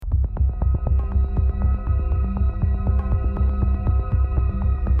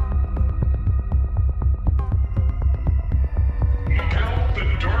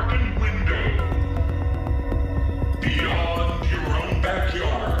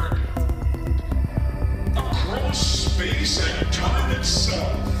space and time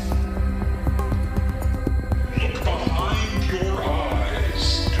itself. Look behind your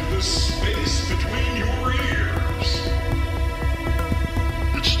eyes to the space between your ears.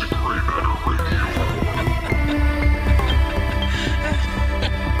 It's the Gray Matter Radio.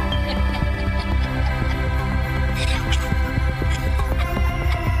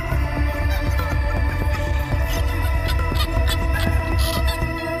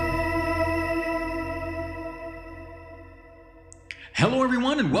 Hello,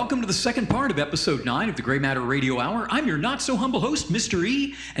 everyone, and welcome to the second part of Episode 9 of the Gray Matter Radio Hour. I'm your not-so-humble host, Mr.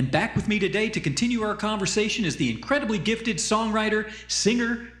 E, and back with me today to continue our conversation is the incredibly gifted songwriter,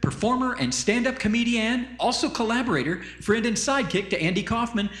 singer, performer, and stand-up comedian, also collaborator, friend, and sidekick to Andy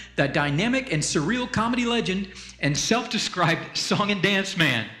Kaufman, the dynamic and surreal comedy legend, and self-described song and dance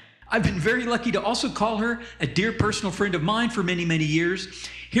man. I've been very lucky to also call her a dear personal friend of mine for many, many years.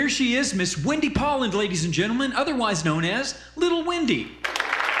 Here she is, Miss Wendy Polland, ladies and gentlemen, otherwise known as Little Wendy.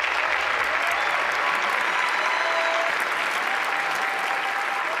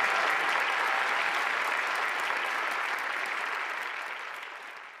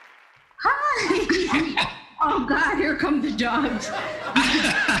 Hi! Oh God, here come the dogs.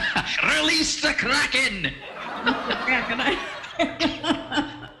 Release the Kraken!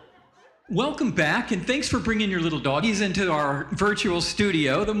 Welcome back, and thanks for bringing your little doggies into our virtual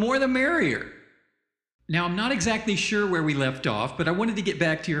studio. The more the merrier. Now, I'm not exactly sure where we left off, but I wanted to get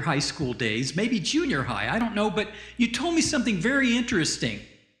back to your high school days, maybe junior high, I don't know, but you told me something very interesting.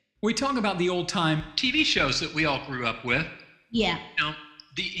 We talk about the old-time TV shows that we all grew up with. Yeah.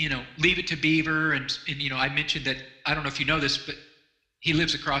 Leave It to Beaver, and I mentioned that, I don't know if you know this, but he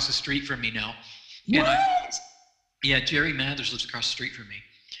lives across the street from me now. What? Jerry Mathers lives across the street from me.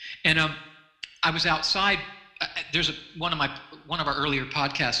 And I was outside. There's one of our earlier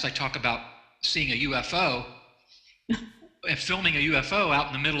podcasts. I talk about seeing a UFO and filming a UFO out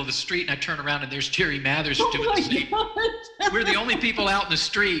in the middle of the street. And I turn around and there's Jerry Mathers doing the same. We're the only people out in the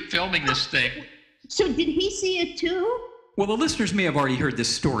street filming this thing. So did he see it too? Well, the listeners may have already heard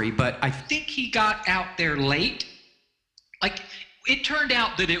this story, but I think he got out there late. It turned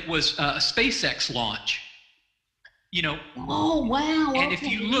out that it was a SpaceX launch. Oh, wow. And if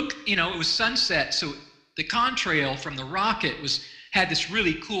you look, it was sunset, so the contrail from the rocket had this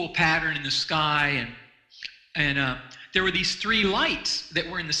really cool pattern in the sky, and there were these three lights that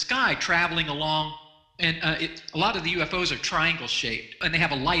were in the sky traveling along, and a lot of the UFOs are triangle shaped, and they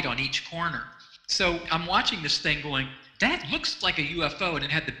have a light on each corner. So I'm watching this thing going, that looks like a UFO, and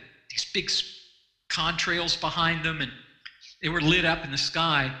it had these big contrails behind them, and they were lit up in the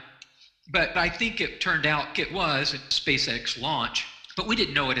sky. But I think it turned out it was a SpaceX launch, but we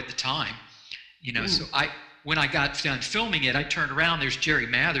didn't know it at the time, So when I got done filming it, I turned around. There's Jerry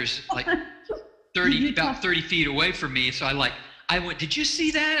Mathers, about 30 feet away from me. So I went, "Did you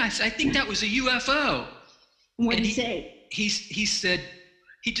see that?" I think that was a UFO. What did he say? He said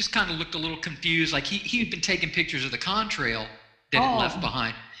he just kind of looked a little confused, like he'd been taking pictures of the contrail that it left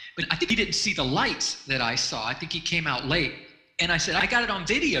behind, but I think he didn't see the lights that I saw. I think he came out late. And I said, "I got it on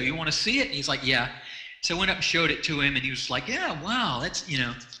video. You want to see it?" And he's like, "Yeah." So I went up and showed it to him, and he was like, "Yeah, wow, that's,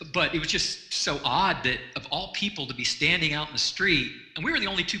 But it was just so odd that of all people to be standing out in the street, and we were the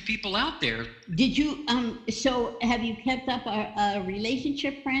only two people out there. Did you, so have you kept up a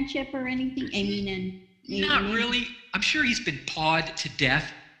relationship, friendship, or anything? Not really. I'm sure he's been pawed to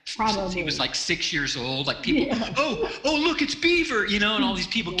death. Probably. Since he was 6 years old. People, oh, look, it's Beaver, and all these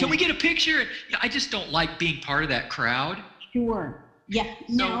people. Can we get a picture? And, I just don't like being part of that crowd. Sure. Yeah.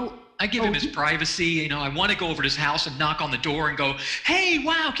 So I give him his privacy. I want to go over to his house and knock on the door and go, "Hey,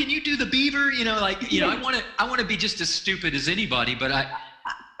 wow, can you do the Beaver?" I want to be just as stupid as anybody, but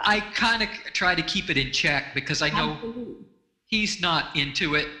I kind of try to keep it in check because I know he's not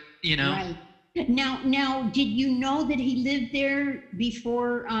into it. Right. Now, did you know that he lived there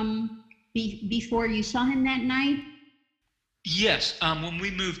before before you saw him that night? Yes. When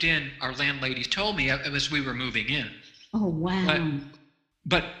we moved in, our landlady told me as we were moving in. Oh, wow.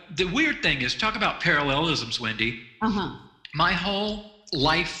 But the weird thing is, talk about parallelisms, Wendy. Uh-huh. My whole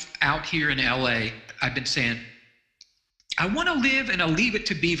life out here in LA, I've been saying, I want to live in a Leave It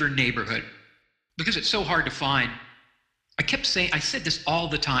to Beaver neighborhood because it's so hard to find. I said this all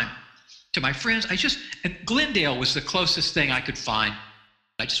the time to my friends. And Glendale was the closest thing I could find.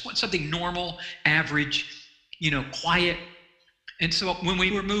 I just want something normal, average, quiet. And so when we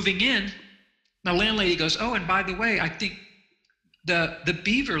were moving in, my landlady goes, "Oh, and by the way, I think the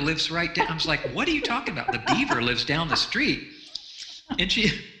Beaver lives right down." I was like, "What are you talking about? The Beaver lives down the street." And she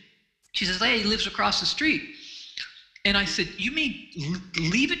says, "Hey, he lives across the street." And I said, you mean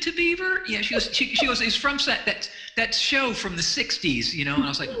Leave It to Beaver? Yeah, she goes, it's from that show from the 60s, you know? And I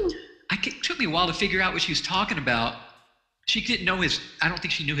was like, it took me a while to figure out what she was talking about. She didn't know I don't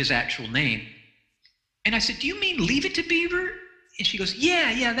think she knew his actual name. And I said, do you mean Leave It to Beaver? And she goes,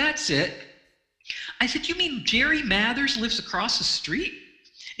 yeah, that's it. I said, you mean Jerry Mathers lives across the street?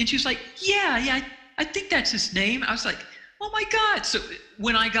 And she was like, yeah, I think that's his name. I was like, oh my God. So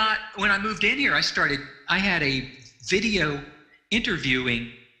when I moved in here, I started a video interview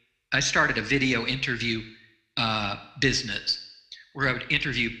business where I would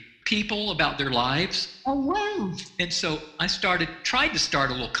interview people about their lives. Oh, wow. And so I tried to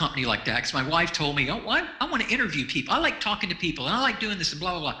start a little company like that because my wife told me, oh, I want to interview people. I like talking to people and I like doing this and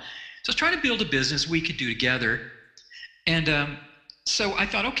blah, blah, blah. So I was trying to build a business we could do together. And so I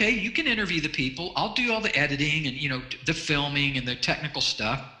thought, okay, you can interview the people. I'll do all the editing and, you know, the filming and the technical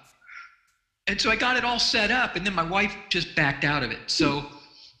stuff. And so I got it all set up, and then my wife just backed out of it. So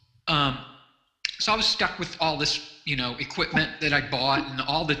I was stuck with all this, you know, equipment that I bought and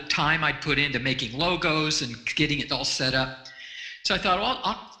all the time I'd put into making logos and getting it all set up. So I thought,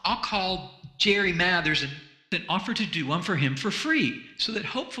 well, I'll call Jerry Mathers and then offer to do one for him for free so that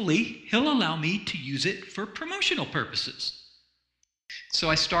hopefully he'll allow me to use it for promotional purposes. So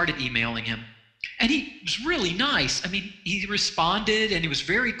I started emailing him. And he was really nice. I mean, he responded, and he was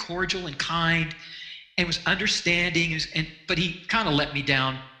very cordial and kind, and was understanding. But he kind of let me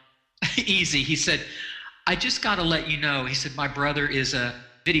down easy. He said, I just got to let you know, he said, my brother is a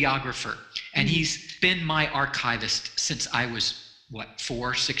videographer, and he's been my archivist since I was,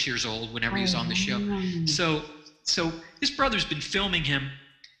 4, 6 years old, whenever he was on the show. So his brother's been filming him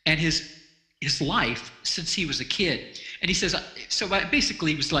and his life since he was a kid. And he says, so I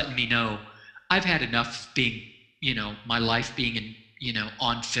basically was letting me know, I've had enough being, you know, my life being in, you know,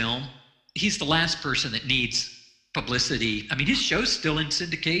 on film. He's the last person that needs publicity. I mean, his show's still in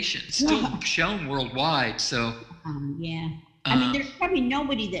syndication, still shown worldwide. So, yeah. I mean, there's probably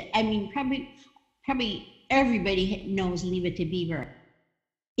nobody probably everybody knows Leave It to Beaver.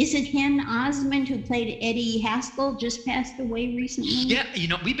 Is it Ken Osmond who played Eddie Haskell just passed away recently? Yeah, you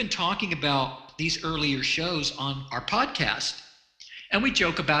know, we've been talking about these earlier shows on our podcast. And we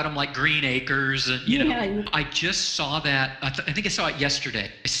joke about them like Green Acres, and you know, I just saw that. I think I saw it yesterday.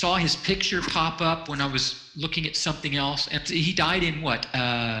 I saw his picture pop up when I was looking at something else, and he died in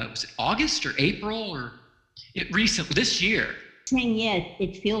was it August or April or this year? Saying yes,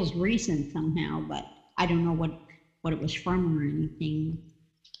 it feels recent somehow, but I don't know what it was from or anything.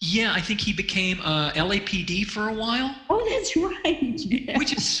 Yeah, I think he became LAPD for a while. Oh, that's right. Yeah.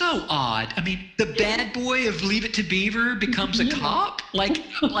 Which is so odd. I mean, the bad boy of Leave It to Beaver becomes a cop? Like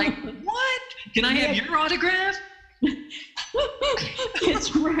what? Can I have your autograph?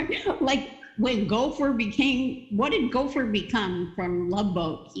 That's right. Like when Gopher what did Gopher become from Love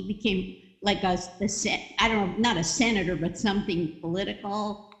Boat? He became like I don't know, not a senator, but something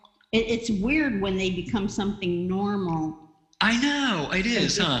political. It's weird when they become something normal. I know, it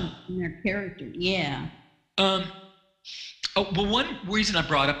is, huh? In their character, yeah. Well, one reason I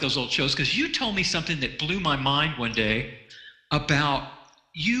brought up those old shows, because you told me something that blew my mind one day about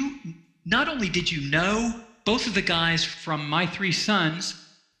you. Not only did you know both of the guys from My Three Sons.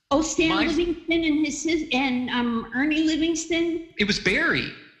 Oh, Stan Livingston and his sister, and Ernie Livingston. It was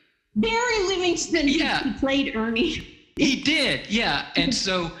Barry. Barry Livingston. Yeah, he played Ernie. He did, yeah, and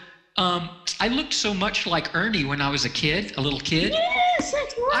so. I looked so much like Ernie when I was a little kid. Yes,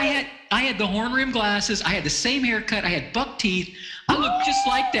 that's right. I had the horn rim glasses. I had the same haircut. I had buck teeth. I looked just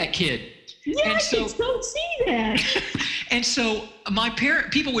like that kid. Yeah, I can still see that. And so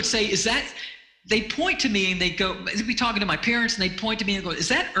people would say, they point to me and they go, they'd be talking to my parents and they'd point to me and go, is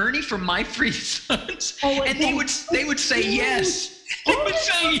that Ernie from My Three Sons? Oh, and they would say yes. They would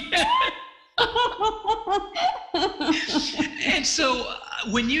say yes. And so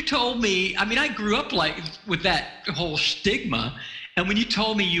when you told me, I mean, I grew up with that whole stigma, and when you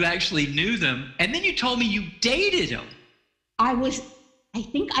told me you actually knew them, and then you told me you dated them. I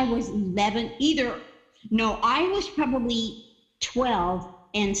think I was 11, I was probably 12,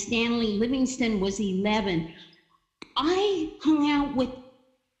 and Stanley Livingston was 11. I hung out with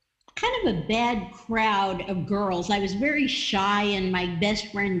kind of a bad crowd of girls. I was very shy, and my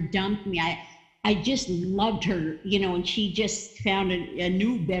best friend dumped me. I just loved her, you know, and she just found a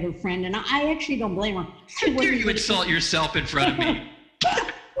new, better friend. And I actually don't blame her. How dare you insult yourself in front of me?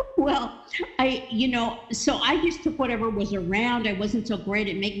 Well, so I just took whatever was around. I wasn't so great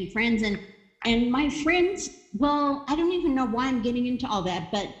at making friends. And my friends, well, I don't even know why I'm getting into all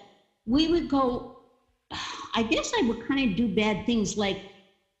that, but we would go, I guess I would kind of do bad things. Like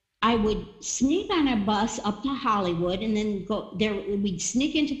I would sneak on a bus up to Hollywood and then go there. We'd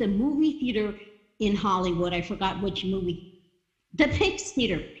sneak into the movie theater in Hollywood. I forgot which movie. The Pix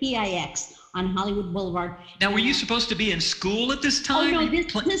Theater, PIX, on Hollywood Boulevard. Now, were you supposed to be in school at this Oh time? no,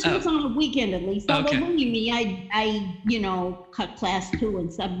 this was on a weekend at least. Although Okay. believe me, I cut class 2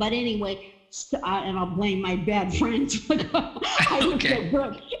 and stuff. But anyway, and I'll blame my bad friends. I was Okay. so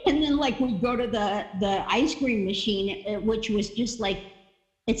good. And then like we'd go to the ice cream machine, which was just like,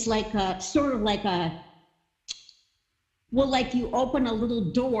 it's like a sort of like a, well, like you open a little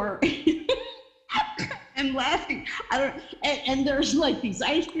door. And laughing, and there's like these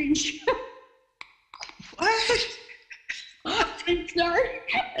ice cream shops. What? I'm sorry.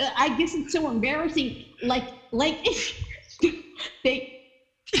 I guess it's so embarrassing. Like they.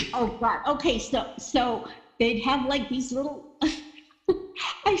 Oh God. Okay, so they'd have like these little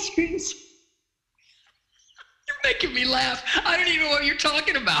ice creams. You're making me laugh. I don't even know what you're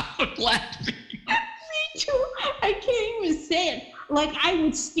talking about. Laughing. Me too. I can't even say it. Like I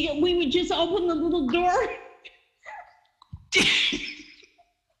would steal. We would just open the little door.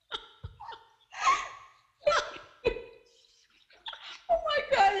 Oh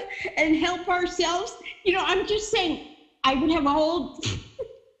my God! And help ourselves. I'm just saying. I would have a whole.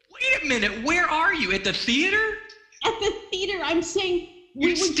 Wait a minute. Where are you? At the theater? At the theater, I'm saying.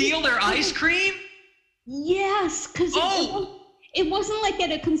 You steal their ice cream? Yes, because Oh. it wasn't like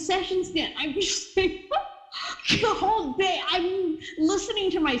at a concession stand. I'm just saying. The whole day I'm listening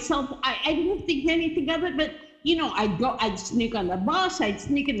to myself. I didn't think anything of it, but I'd sneak on the bus, I'd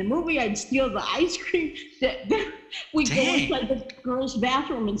sneak in the movie, I'd steal the ice cream. We'd go Dang. inside the girls'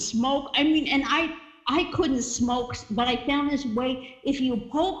 bathroom and smoke. I mean, and I couldn't smoke, but I found this way. If you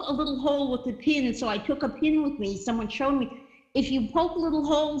poke a little hole with the pin, and so I took a pin with me, someone showed me, if you poke little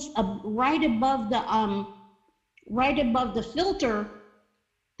holes right above the filter,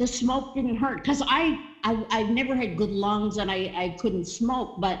 the smoke didn't hurt. Because I've never had good lungs and I couldn't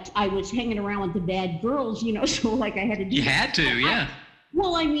smoke, but I was hanging around with the bad girls, so like I had to do You that. had to, yeah.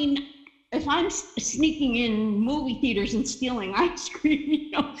 Well, I mean, if I'm sneaking in movie theaters and stealing ice cream,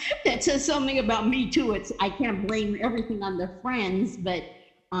 that says something about me too. I can't blame everything on the friends, but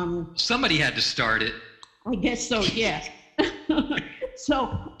Somebody had to start it. I guess so, yeah. So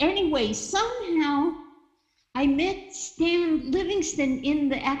anyway, somehow I met Stan Livingston in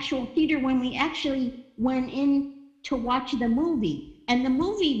the actual theater when we actually went in to watch the movie. And the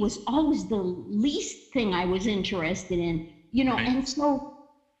movie was always the least thing I was interested in, Right. and so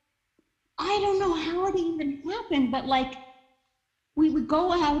I don't know how it even happened, but like we would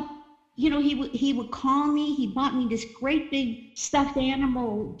go out, he would call me, he bought me this great big stuffed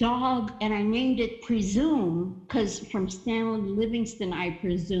animal dog, and I named it Presume, because from Stanley Livingston, I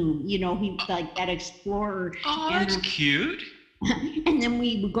presume, he like that explorer. Oh, that's And, cute. and then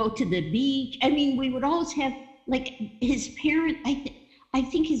we would go to the beach. I mean, we would always have, like, his parent, I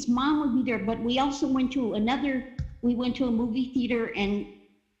think his mom would be there, but we also went to a movie theater, and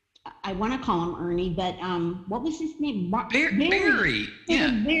I want to call him Ernie, but what was his name? Barry. Yeah.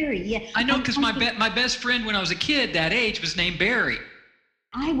 Barry, yeah. I know, because my best friend when I was a kid that age was named Barry.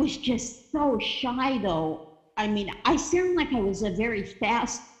 I was just so shy, though. I mean, I sound like I was a very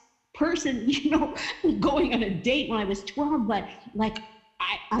fast person, going on a date when I was 12, but like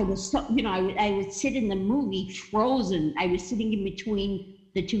I was so, I would sit in the movie frozen. I was sitting in between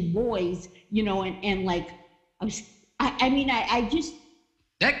the two boys, and like I just.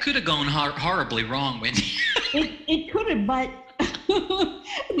 That could have gone horribly wrong, Wendy. It could have, but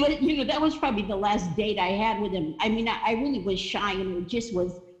that was probably the last date I had with him. I mean, I really was shy, and it just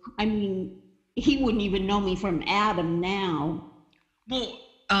was. I mean, he wouldn't even know me from Adam now. Well,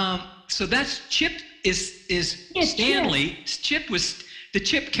 so that's Chip is Yeah, Stanley. Chip was the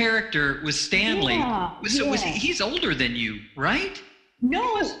Chip character was Stanley. Yeah, So was yeah. he's older than you, right?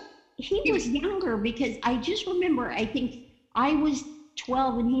 No, he was younger, because I just remember. I think I was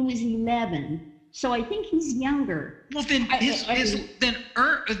 12 and he was 11, so I think he's younger. Well, then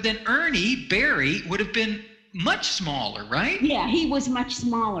then Ernie Barry would have been much smaller, right? Yeah, he was much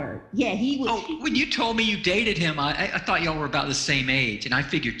smaller. Yeah, he was. Oh, when you told me you dated him, I thought y'all were about the same age, and I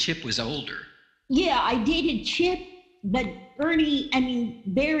figured Chip was older. Yeah, I dated Chip, but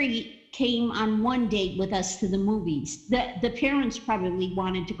Barry came on one date with us to the movies. The parents probably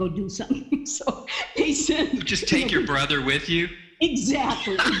wanted to go do something, so they said, Just take your brother with you.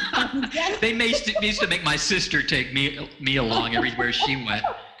 Exactly. They used to make my sister take me along everywhere she went.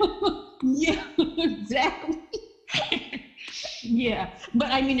 Yeah, exactly. Yeah,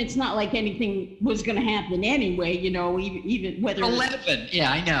 but I mean, it's not like anything was going to happen anyway, even whether. 11. Yeah,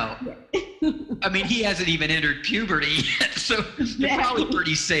 I know. I mean, he hasn't even entered puberty yet, so they're probably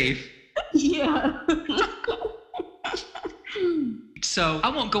pretty safe. Yeah. So I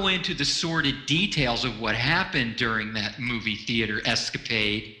won't go into the sordid details of what happened during that movie theater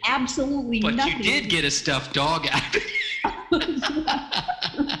escapade. Absolutely but nothing. But you did get a stuffed dog out of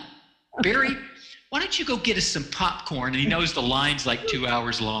it. Barry, why don't you go get us some popcorn? And he knows the line's like 2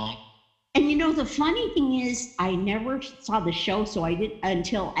 hours long. And you know, the funny thing is, I never saw the show, so I didn't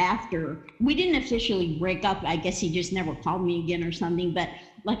until after. We didn't officially break up. I guess he just never called me again or something. But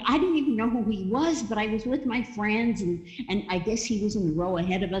like, I didn't even know who he was, but I was with my friends, and I guess he was in the row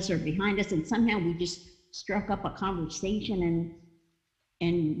ahead of us or behind us, and somehow we just struck up a conversation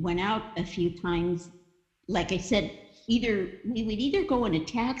and went out a few times. Like I said, we would either go in a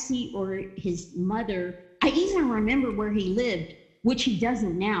taxi or his mother. I even remember where he lived, which he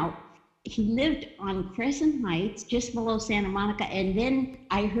doesn't now. He lived on Crescent Heights, just below Santa Monica, and then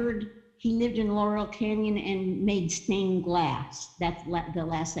I heard he lived in Laurel Canyon and made stained glass. That's the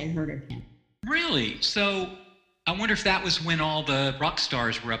last I heard of him. Really? So I wonder if that was when all the rock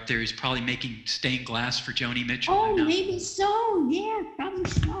stars were up there. He's probably making stained glass for Joni Mitchell. Oh, maybe so. Yeah, probably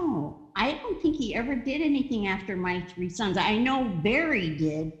so. I don't think he ever did anything after My Three Sons. I know Barry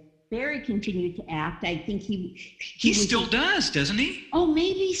did. Barry continued to act. I think he still does, doesn't he? Oh,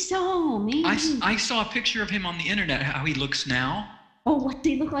 maybe so. Maybe. I saw a picture of him on the internet, how he looks now. Oh, what,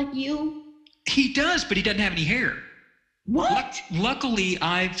 does he look like you? He does, but he doesn't have any hair. What? Luckily,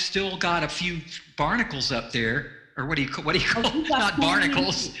 I've still got a few barnacles up there. Or what do you call not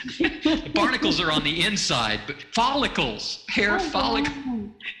barnacles. The barnacles are on the inside, but follicles, hair follicles. Wow.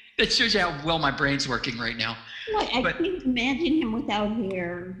 That shows you how well my brain's working right now. Well, I can't imagine him without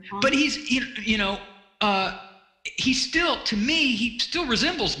hair. But he's, he still, to me, he still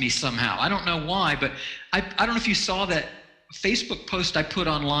resembles me somehow. I don't know why, but I don't know if you saw that Facebook post I put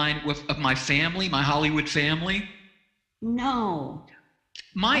online of my family, my Hollywood family. No.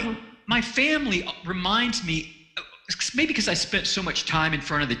 My family reminds me, maybe because I spent so much time in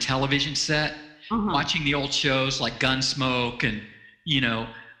front of the television set, watching the old shows like Gunsmoke and,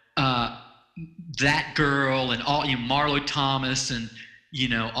 That Girl and all, Marlo Thomas and,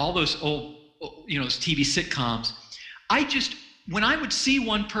 all those old, those TV sitcoms. When I would see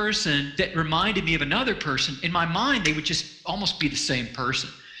one person that reminded me of another person, in my mind, they would just almost be the same person.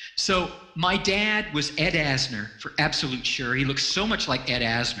 So my dad was Ed Asner for absolute sure. He looks so much like Ed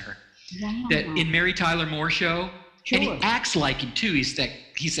Asner that in Mary Tyler Moore Show, and he acts like him too. He's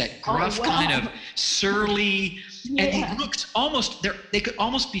that gruff kind of surly, and he looks almost, they could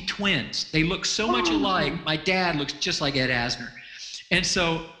almost be twins. They look so much alike. My dad looks just like Ed Asner. And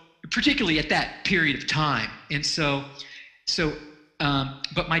so, particularly at that period of time. And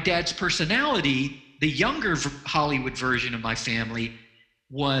but my dad's personality, the younger Hollywood version of my family,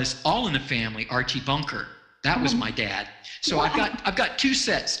 was All in the Family, Archie Bunker. That was my dad. So I've got two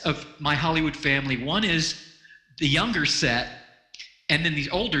sets of my Hollywood family. One is the younger set, and then the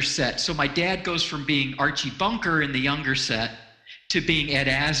older set. So my dad goes from being Archie Bunker in the younger set to being Ed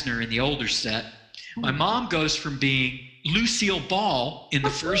Asner in the older set. My mom goes from being Lucille Ball in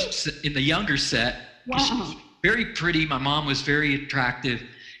the younger set. Wow. Very pretty. My mom was very attractive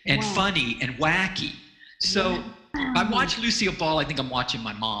and funny and wacky. So I watch Lucille Ball. I think I'm watching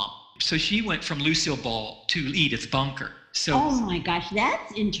my mom. So she went from Lucille Ball to Edith Bunker. So oh my gosh,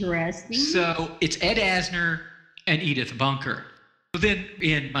 that's interesting. So it's Ed Asner and Edith Bunker. So then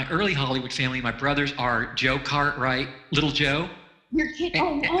in my early Hollywood family, my brothers are Joe Cartwright, Little Joe. Your kid.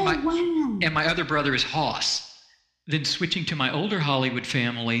 Wow. And my other brother is Hoss. Then switching to my older Hollywood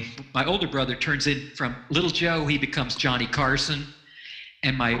family, my older brother turns in from Little Joe, he becomes Johnny Carson.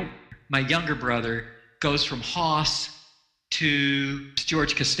 And my younger brother goes from Hoss to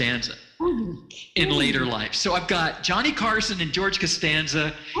George Costanza in later life. So I've got Johnny Carson and George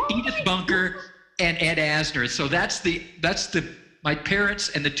Costanza, Edith Bunker, and Ed Asner. So that's my parents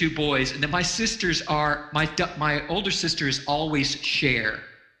and the two boys. And then my sisters are, my older sister is always Cher.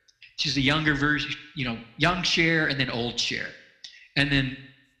 She's a younger version, young Cher and then old Cher. And then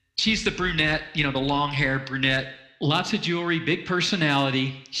she's the brunette, the long hair brunette, lots of jewelry, big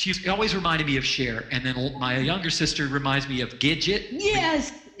personality. She's always reminded me of Cher. And then my younger sister reminds me of Gidget.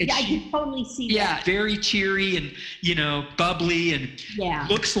 Yes, I can totally see that. Yeah, very cheery and, bubbly and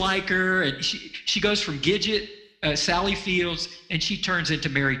looks like her. And she goes from Gidget, Sally Fields, and she turns into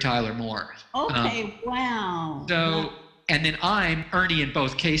Mary Tyler Moore. Okay, wow. So... And then I'm Ernie in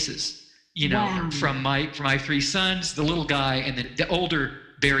both cases, from my three sons, the little guy, and then the older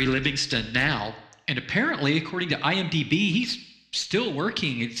Barry Livingston now. And apparently, according to IMDb, he's still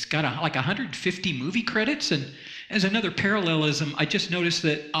working. It's got like 150 movie credits. And as another parallelism, I just noticed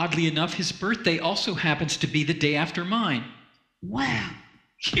that oddly enough, his birthday also happens to be the day after mine. Wow.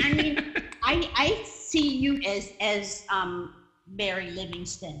 I mean, I see you as Barry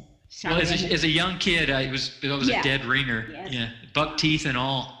Livingston. Well, as a young kid, I was a dead ringer. Yes. Yeah, buck teeth and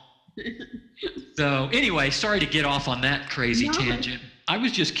all. So anyway, sorry to get off on that crazy tangent. I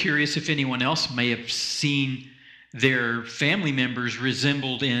was just curious if anyone else may have seen their family members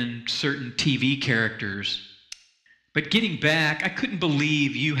resembled in certain TV characters. But getting back, I couldn't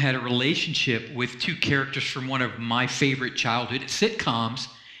believe you had a relationship with two characters from one of my favorite childhood sitcoms,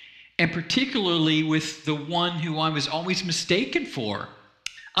 and particularly with the one who I was always mistaken for.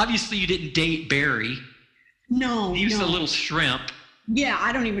 Obviously, you didn't date Barry. No. He was a little shrimp. Yeah,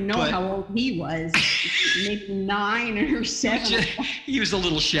 I don't even know how old he was. Maybe 9 or 7. He was a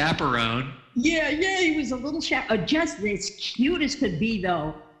little chaperone. Yeah, he was a little chaperone. Just as cute as could be,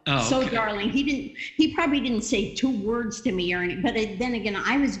 though. Oh, so okay. Darling. He probably didn't say 2 words to me or anything. But then again,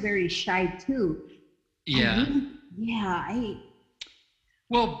 I was very shy too. Yeah.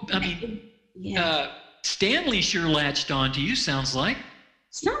 Well, I mean, Stanley sure latched on to you, sounds like.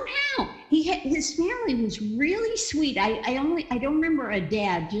 Somehow his family was really sweet. I don't remember a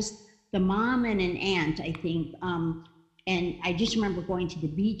dad, just the mom and an aunt, I think. And I just remember going to the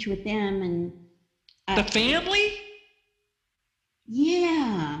beach with them and the family?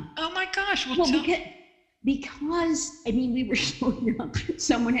 Yeah. Oh my gosh! Well, because I mean we were so young.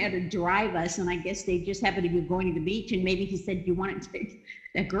 Someone had to drive us, and I guess they just happened to be going to the beach, and maybe he said, "Do you want to take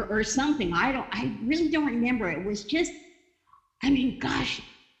that girl or something?" I really don't remember. It was just. I mean, gosh,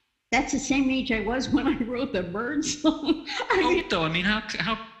 that's the same age I was when I wrote the Bird song. I mean,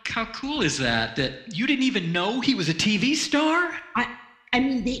 how cool is that? That you didn't even know he was a TV star? I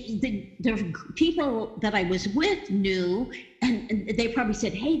mean, the people that I was with knew, and they probably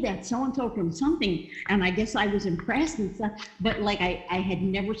said, "Hey, that's so and so from something," and I guess I was impressed and stuff. But like, I had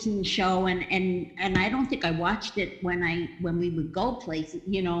never seen the show, and I don't think I watched it when we would go places.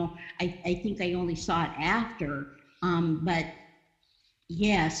 You know, I think I only saw it after. But.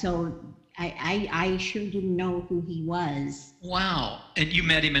 Yeah, so I sure didn't know who he was. Wow. And you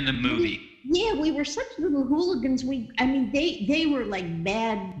met him in the movie. Yeah, we were such little hooligans. They were like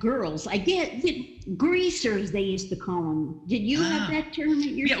bad girls. I get greasers, they used to call them. Did you have that term at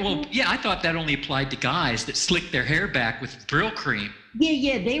your school? Well, yeah, I thought that only applied to guys that slicked their hair back with Brill cream.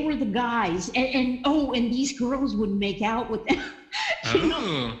 Yeah, they were the guys. And these girls would make out with them. You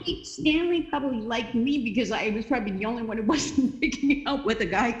know, Stanley probably liked me because I was probably the only one who wasn't making out with a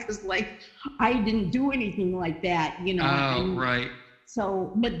guy because, like, I didn't do anything like that, you know. Oh, right.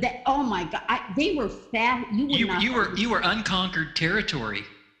 So, but oh my God, they were fat. You were unconquered territory.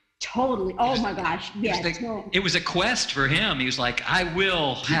 Totally. Oh my gosh, yeah. It was a quest for him. He was like, I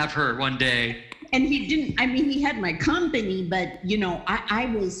will have her one day. And he didn't. I mean, he had my company, but you know, I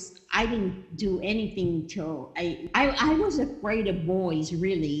didn't do anything till I was afraid of boys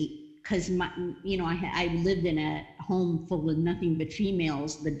really, because I lived in a home full of nothing but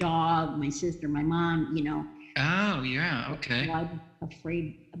females, the dog, my sister, my mom, you know. Oh yeah, okay. So I'm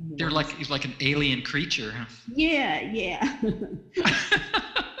afraid of boys. He's like an alien creature, huh? Yeah.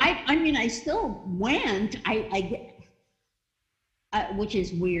 I mean, I still went. Which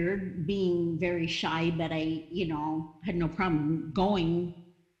is weird, being very shy, but I, had no problem going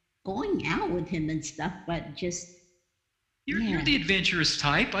out with him and stuff, but just. You're the adventurous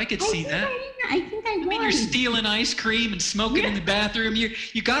type. I could see that. I think I was. I mean, you're stealing ice cream and smoking in the bathroom.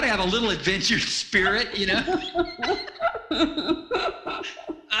 You got to have a little adventure spirit, you know.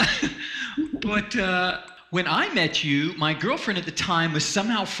 But when I met you, my girlfriend at the time was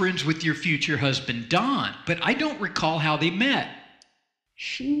somehow friends with your future husband, Don. But I don't recall how they met.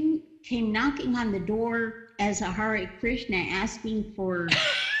 She came knocking on the door as a Hare Krishna, asking for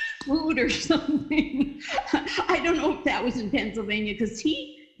food or something. I don't know if that was in Pennsylvania, because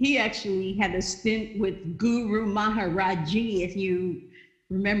he actually had a stint with Guru Maharaji, if you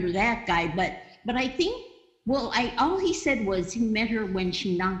remember that guy. But I think, all he said was he met her when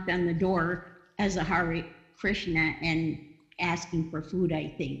she knocked on the door as a Hare Krishna and asking for food,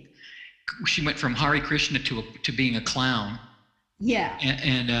 I think. She went from Hare Krishna to being a clown. Yeah.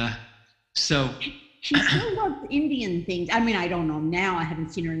 And so. She still loved Indian things. I mean, I don't know now. I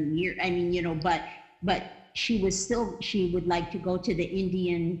haven't seen her in years. I mean, but she would like to go to the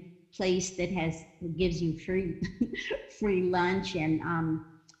Indian place that gives you free lunch and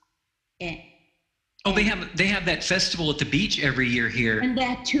Oh, they have that festival at the beach every year here. And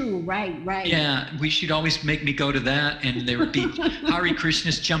that too, right. Yeah, we should always make me go to that, and there would be Hare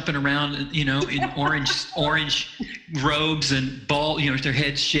Krishnas jumping around, in orange robes and their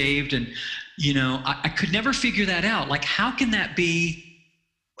heads shaved, and I could never figure that out. Like, how can that be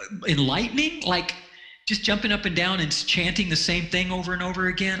enlightening? Like, just jumping up and down and chanting the same thing over and over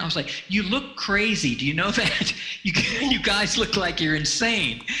again. I was like, you look crazy. Do you know that? You guys look like you're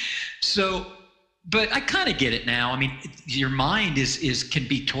insane. So. But I kind of get it now. I mean, your mind can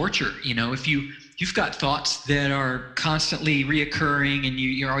be torture. If you've got thoughts that are constantly reoccurring, and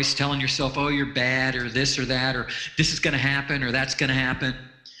you're always telling yourself, oh, you're bad, or this or that, or this is going to happen, or that's going to happen.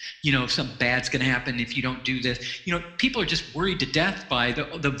 Something bad's going to happen if you don't do this. People are just worried to death by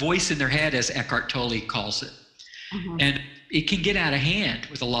the voice in their head, as Eckhart Tolle calls it. Mm-hmm. And it can get out of hand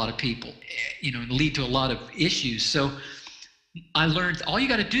with a lot of people, and lead to a lot of issues. So I learned all you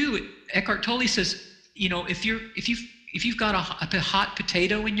got to do. Eckhart Tolle says, if you've got a hot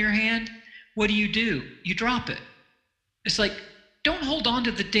potato in your hand, what do? You drop it. It's like, don't hold on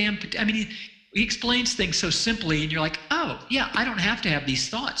to the damn. I mean, he explains things so simply, and you're like, oh yeah, I don't have to have these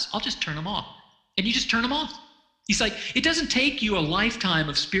thoughts. I'll just turn them off, and you just turn them off. He's like, it doesn't take you a lifetime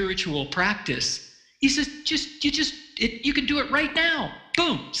of spiritual practice. He says, you can do it right now.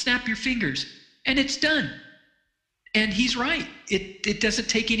 Boom, snap your fingers, and it's done. And he's right. It doesn't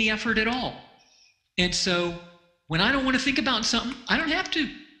take any effort at all. And so when I don't want to think about something, I don't have to.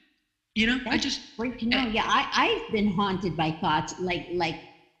 I just. Great to know. Yeah, I've been haunted by thoughts. Like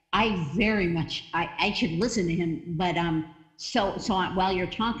I very much. I should listen to him. But so while you're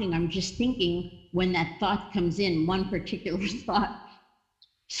talking, I'm just thinking when that thought comes in, one particular thought.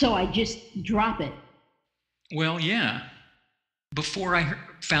 So I just drop it. Well, yeah. Before I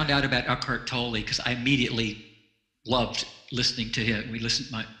found out about Eckhart Tolle, because I immediately loved listening to him. We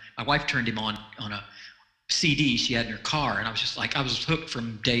listened. My wife turned him on a CD she had in her car, and I was just like, I was hooked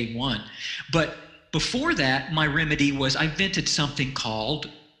from day one. But before that, my remedy was I invented something called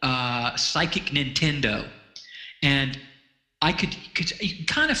Psychic Nintendo, and you can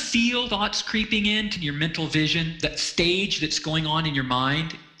kind of feel thoughts creeping into your mental vision, that stage that's going on in your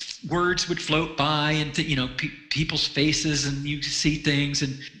mind. Words would float by, and people's faces, and you see things,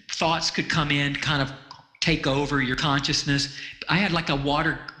 and thoughts could come in, kind of take over your consciousness. I had like a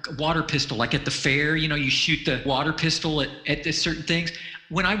water pistol, like at the fair, you shoot the water pistol at the certain things.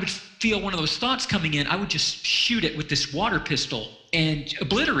 When I would feel one of those thoughts coming in, I would just shoot it with this water pistol and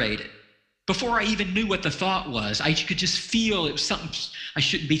obliterate it before I even knew what the thought was. I could just feel it was something I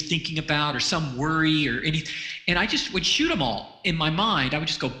shouldn't be thinking about, or some worry or anything. And I just would shoot them all in my mind. I would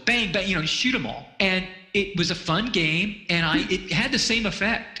just go bang, bang, shoot them all. And it was a fun game, and it had the same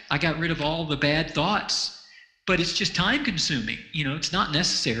effect. I got rid of all the bad thoughts, but it's just time consuming. It's not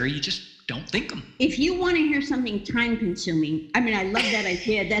necessary. You just don't think them. If you want to hear something time consuming, I mean, I love that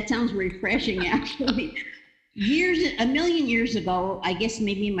idea. That sounds refreshing, actually. A million years ago, I guess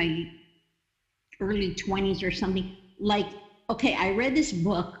maybe in my early 20s or something, I read this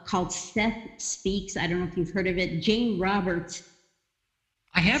book called Seth Speaks. I don't know if you've heard of it. Jane Roberts.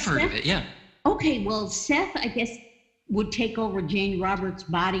 I have heard of it, yeah. Okay, well, Seth, I guess, would take over Jane Roberts'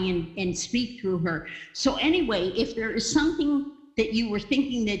 body and speak through her. So anyway, if there is something that you were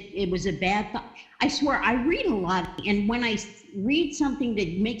thinking that it was a bad thought, I swear, I read a lot, and when I read something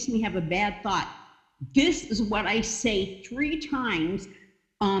that makes me have a bad thought, this is what I say 3 times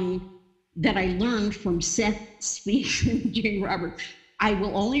that I learned from Seth Speaks and Jane Roberts. I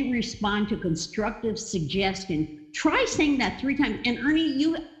will only respond to constructive suggestion. Try saying that 3 times. And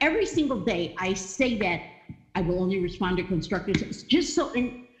Ernie, every single day I say that. I will only respond to constructive, just so,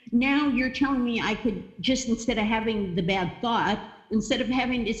 and now you're telling me I could just, instead of having the bad thought, instead of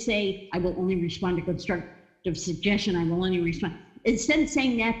having to say, I will only respond to constructive suggestion, I will only respond, instead of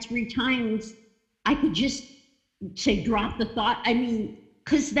saying that 3 times, I could just say, drop the thought. I mean,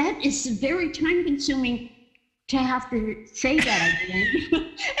 because that is very time consuming to have to say that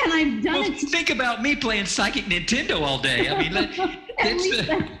again. And I've done it. Think about me playing Psychic Nintendo all day. I mean, at least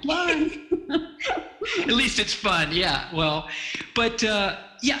that's fun. At least it's fun, yeah. Well, but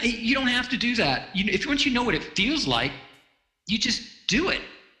you don't have to do that. Once you know what it feels like, you just do it.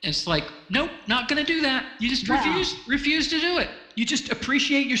 It's like, nope, not going to do that. You just refuse to do it. You just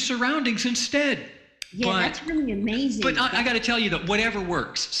appreciate your surroundings instead. Yeah, that's really amazing. But I got to tell you that whatever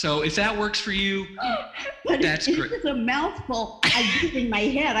works. So if that works for you, that's great. It's a mouthful. I do it in my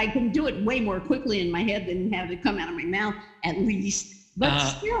head. I can do it way more quickly in my head than have it come out of my mouth, at least. But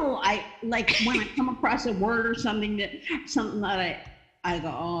still, I like when I come across a word or something that I go,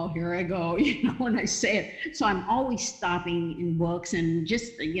 oh, here I go, when I say it. So I'm always stopping in books and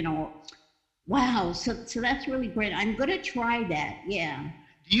just, Wow. So that's really great. I'm going to try that. Yeah.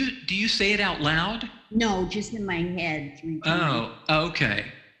 Do you say it out loud? No, just in my head 3 times. Oh, okay.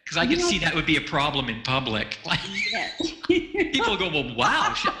 Because I could see that would be a problem in public. Like, Yes. people go, well,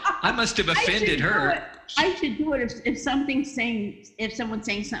 wow, I must have offended her. I should do it if someone's saying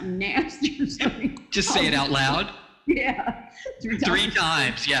something nasty or something. Just say it out loud. Yeah. 3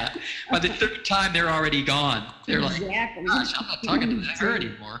 times, yeah. By the 3rd time, they're already gone. They're like, Exactly. gosh, I'm not talking to her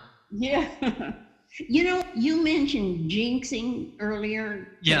anymore. Yeah. You mentioned jinxing earlier.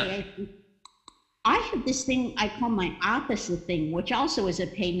 Yeah. Today. I have this thing I call my opposite thing, which also is a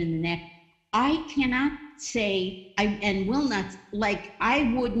pain in the neck. I cannot say, and will not, like,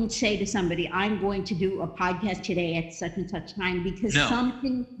 I wouldn't say to somebody, I'm going to do a podcast today at such and such time, because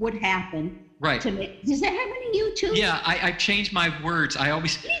something would happen. Right. To me. Does that happen to you too? Yeah, I've changed my words.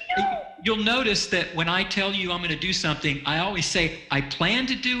 You'll notice that when I tell you I'm going to do something, I always say I plan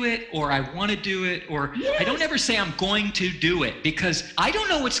to do it, or I want to do it, or I don't ever say I'm going to do it, because I don't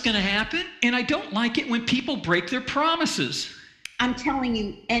know what's going to happen, and I don't like it when people break their promises. I'm telling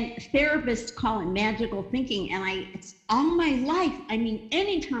you, and therapists call it magical thinking, and it's all my life. I mean,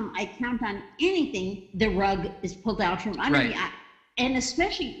 anytime I count on anything, the rug is pulled out from under me. And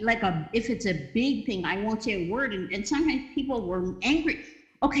especially if it's a big thing, I won't say a word. And sometimes people were angry.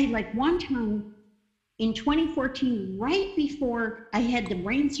 Okay, like one time in 2014, right before I had the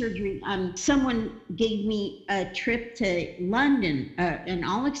brain surgery, someone gave me a trip to London, an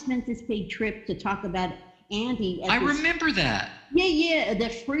all expenses paid trip to talk about Andy. I remember that. Yeah, the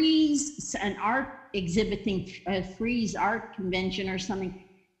Frieze, an art exhibit thing, Frieze art convention or something.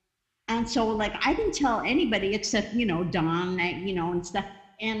 And so, like, I didn't tell anybody except, Dawn, and stuff.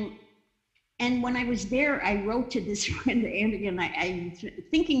 And when I was there, I wrote to this friend, Andy, and I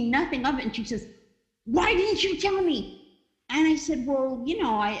thinking nothing of it. And she says, why didn't you tell me? And I said, well,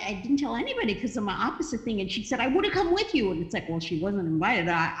 I didn't tell anybody because of my opposite thing. And she said, I would have come with you. And it's like, well, she wasn't invited.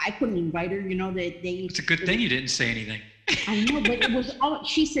 I couldn't invite her, It's a good thing you didn't say anything. I know, but it was all,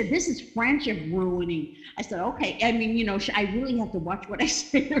 she said, this is friendship ruining. I said, okay. I mean, I really have to watch what I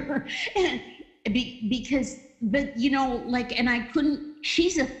say to her. And and I couldn't,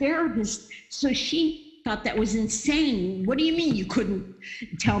 she's a therapist. So she thought that was insane. What do you mean you couldn't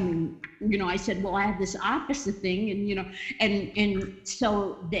tell me? I said, well, I have this opposite thing. And, and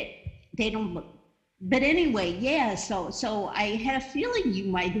so they don't look. But anyway, yeah, so I had a feeling you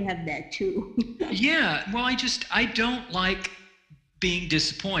might have that too. Yeah, well, I don't like being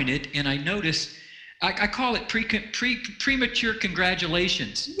disappointed, and I notice, I call it premature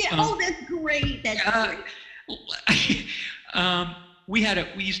congratulations. Yeah, that's great, that's great. We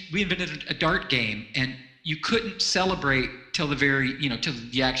invented a dart game, and you couldn't celebrate till till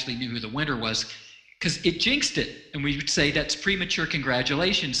you actually knew who the winner was, because it jinxed it, and we would say that's premature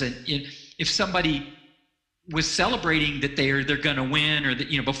congratulations, and if somebody was celebrating that they're going to win, or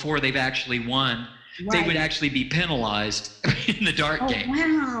that before they've actually won, they would actually be penalized in the dart game.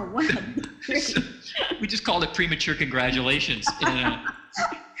 Wow! So we just called it premature congratulations.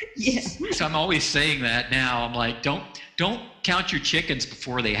 Yeah. So I'm always saying that now. I'm like, don't count your chickens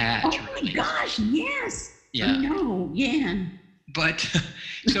before they hatch. Oh my gosh! Yes. Yeah. No. Yeah. But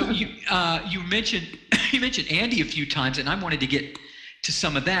so you mentioned Andy a few times, and I wanted to get to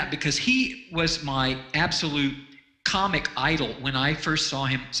some of that because he was my absolute comic idol when I first saw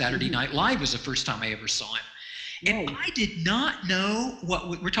him. Saturday Night Live was the first time I ever saw him. And I did not know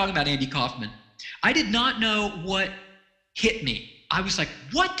we're talking about Andy Kaufman. I did not know what hit me. I was like,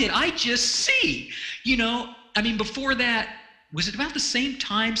 what did I just see? Before that, was it about the same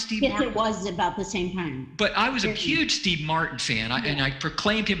time, Steve Martin? Yes, it was about the same time. But I was a huge Steve Martin fan, and I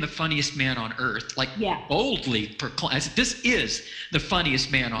proclaimed him the funniest man on earth, boldly proclaimed. I said, this is the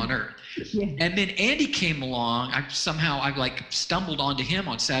funniest man on earth. Yeah. And then Andy came along. I stumbled onto him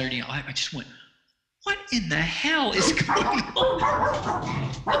on Saturday Night Live. I just went, what in the hell is going on?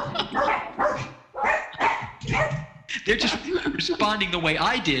 They're just responding the way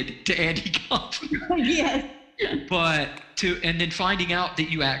I did to Andy Kaufman. Yes. And then finding out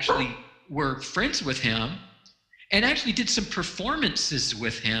that you actually were friends with him and actually did some performances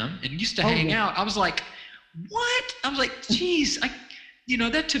with him and used to hang out. I was like, what? I was like, geez,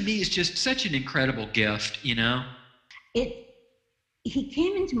 that to me is just such an incredible gift, He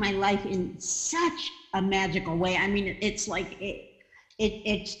came into my life in such a magical way. I mean, it's like,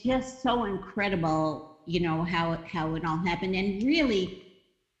 it's just so incredible, how it all happened. And really,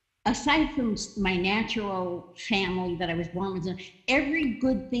 aside from my natural family that I was born with, every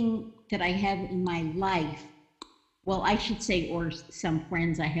good thing that I have in my life, well, I should say, or some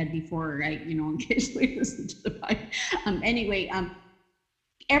friends I had before, in case they listen to the podcast.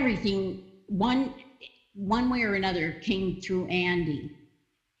 Everything one way or another came through Andy.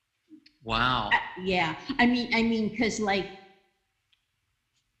 Wow. Yeah. I mean, because like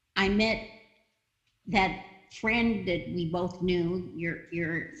I met that friend that we both knew,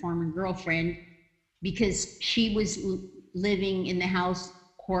 your former girlfriend, because she was living in the house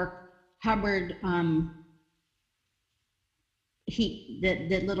Cork Hubbard,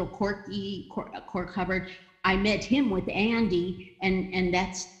 the little Cork Hubbard. I met him with Andy, and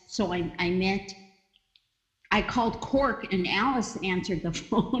that's so I called Cork and Alice answered the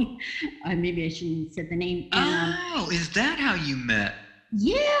phone. Maybe I shouldn't have said the name. And, is that how you met?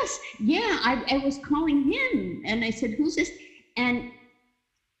 Yes, yeah. I was calling him, and I said, "Who's this?" And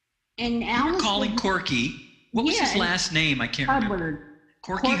Alice. You were calling Corky. What was his last name? I can't remember.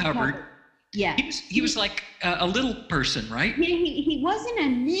 Corky Hubbard. Yeah. He was like a little person, right? Yeah, he wasn't a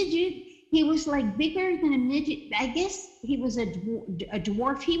midget. He was like bigger than a midget. I guess he was a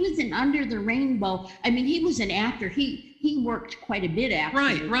dwarf. He was in Under the Rainbow. I mean, he was an actor. He worked quite a bit after.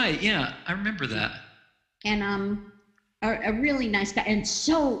 Right. Yeah, I remember that. And a really nice guy and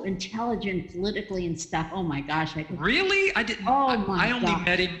so intelligent politically and stuff. Oh my gosh! Really? I didn't. Oh my I only God.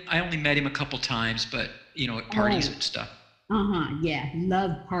 met him. I only met him a couple times, but at parties and stuff. Yeah,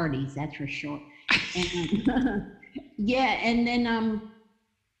 love parties. That's for sure. And, yeah, and then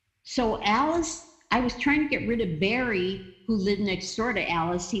so Alice, I was trying to get rid of Barry, who lived next door to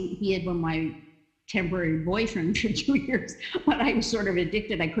Alice. He had been my temporary boyfriend for 2 years, but I was sort of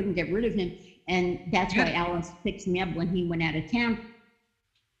addicted. I couldn't get rid of him. And that's why Alice picked me up when he went out of town.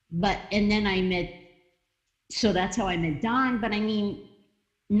 And then so that's how I met Don. But I mean,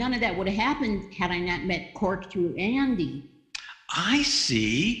 none of that would have happened had I not met Cork through Andy. I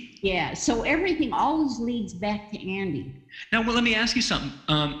see. Yeah, so everything always leads back to Andy. Now, well, let me ask you something.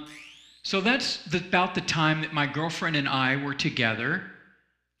 So that's about the time that my girlfriend and I were together.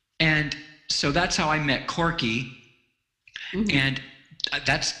 And so that's how I met Corky. Mm-hmm. And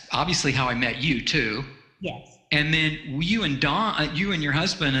that's obviously how I met you, too. Yes. And then you and Don, you and your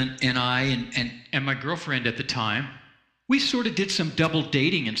husband and I and my girlfriend at the time, we sort of did some double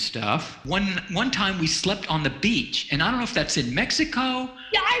dating and stuff. One time we slept on the beach, and I don't know if that's in Mexico.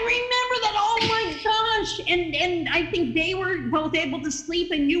 Yeah, I remember that. Oh my gosh! And I think they were both able to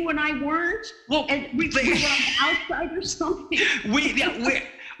sleep, and you and I weren't. Well, and we were outside or something.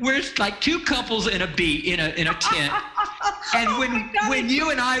 We're like two couples in a tent, and when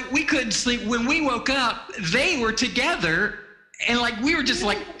you and I we couldn't sleep. When we woke up, they were together, and like we were just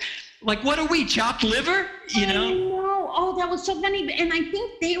like what are we, chopped liver? I know. Oh, that was so funny. And I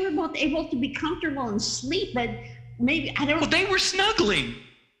think they were both able to be comfortable and sleep, but maybe, I don't know. Well, they were snuggling.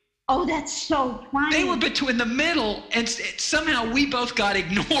 Oh, that's so funny. They were between the middle, and somehow we both got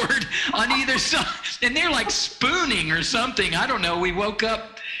ignored on either side. And they're like spooning or something. I don't know. We woke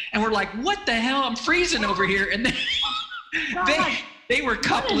up, and we're like, what the hell? I'm freezing over here. And they were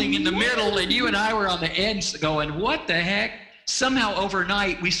coupling in the middle, and you and I were on the ends going, what the heck? Somehow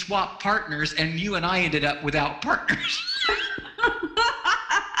overnight we swapped partners, and you and I ended up without partners.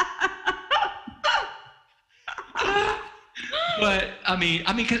 But I mean,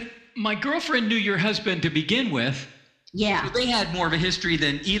 'cause my girlfriend knew your husband to begin with. Yeah. So they had more of a history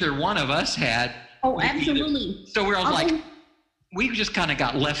than either one of us had. Oh, absolutely. So we're all like, we just kind of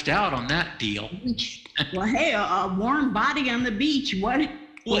got left out on that deal. Well, hey, a warm body on the beach. What?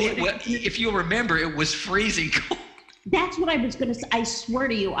 Well, if you'll remember, it was freezing cold. That's what I was going to say. I swear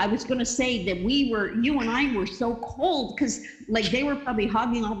to you, I was going to say that you and I were so cold because like they were probably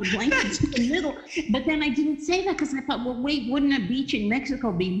hogging all the blankets in the middle. But then I didn't say that because I thought, well, wait, wouldn't a beach in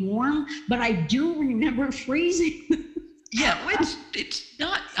Mexico be warm? But I do remember freezing. Yeah, it's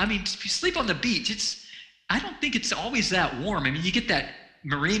not, I mean, if you sleep on the beach, I don't think it's always that warm. I mean, you get that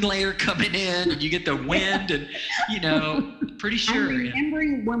marine layer coming in and you get the wind and, pretty sure. I'm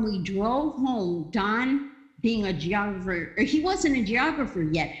remembering when we drove home, Don, being a geographer, or he wasn't a geographer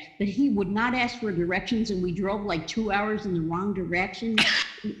yet, but he would not ask for directions, and we drove like 2 hours in the wrong direction.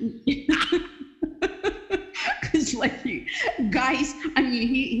 Because guys, I mean,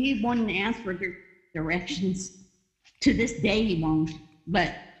 he wouldn't ask for directions. To this day, he won't.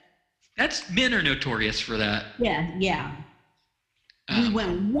 But men are notorious for that. Yeah. We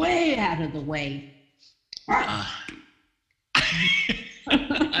went way out of the way. I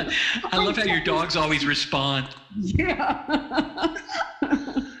love how your dogs always respond. Yeah.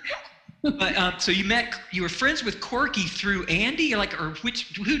 But so you were friends with Corky through Andy, or who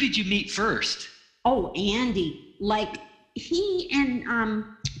did you meet first? Oh, Andy. Like he and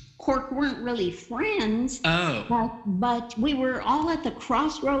Cork weren't really friends. Oh. But we were all at the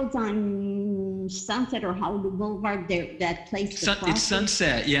crossroads on Sunset or Hollywood Boulevard. There, that place. It's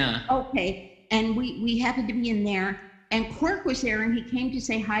Sunset, yeah. Okay, and we happened to be in there, and Cork was there, and he came to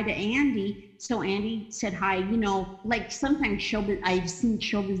say hi to Andy. So Andy said hi. You know, like sometimes I've seen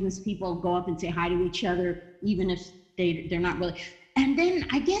show business people go up and say hi to each other, even if they're not really. And then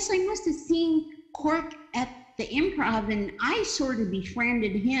I guess I must have seen Cork at the Improv, and I sort of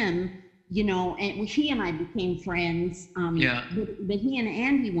befriended him, you know, and he and I became friends. Yeah. But he and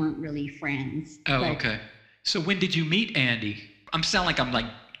Andy weren't really friends. Oh, okay. So when did you meet Andy? I feel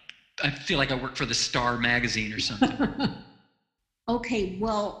like I work for the Star magazine or something. Okay,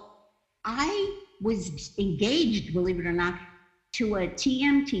 well, I was engaged, believe it or not, to a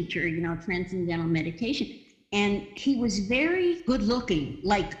TM teacher, you know, transcendental meditation. And he was very good looking.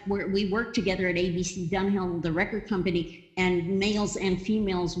 Like we worked together at ABC Dunhill, the record company, and males and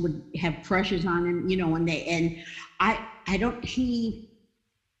females would have crushes on him, you know, I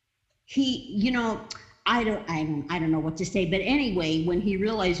don't know what to say. But anyway, when he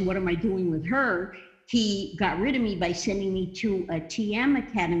realized what am I doing with her, he got rid of me by sending me to a TM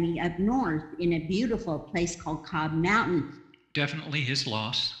academy up north in a beautiful place called Cobb Mountain. Definitely his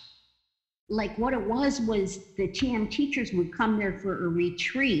loss. Like what it was the TM teachers would come there for a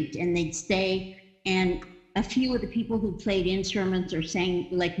retreat, and they'd stay, and a few of the people who played instruments or sang,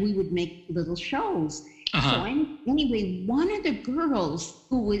 like we would make little shows. Uh-huh. So anyway, one of the girls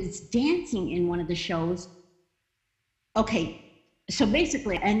who was dancing in one of the shows, okay, so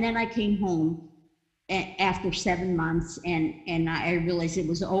basically, and then I came home after 7 months, and I realized it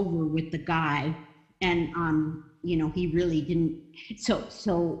was over with the guy, and you know, he really didn't, so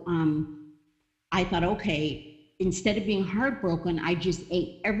I thought, okay, instead of being heartbroken, I just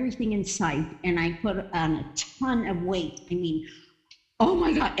ate everything in sight, and I put on a ton of weight. I mean, oh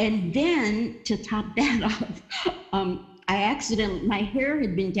my God. And then to top that off, my hair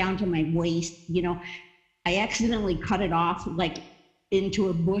had been down to my waist, you know, I accidentally cut it off like into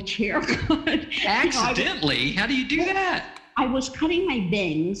a butch haircut. Accidentally? How do you do that? I was cutting my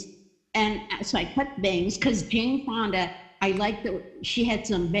bangs, and so I cut bangs because Jane Fonda, I liked that she had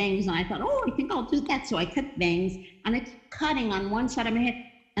some bangs, and I thought, oh, I think I'll do that. So I cut bangs, and I kept cutting on one side of my head,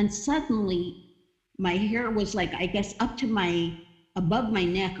 and suddenly my hair was like, I guess, up to above my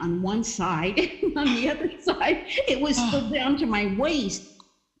neck on one side, and on the other side, it was still down to my waist.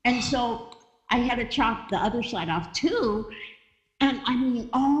 And so I had to chop the other side off too. And I mean,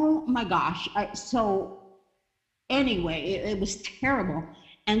 oh my gosh. So anyway, it was terrible.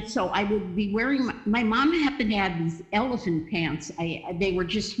 And so I would be wearing, my mom happened to have these elephant pants. They were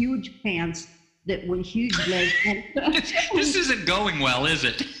just huge pants that were huge legs. This isn't going well, is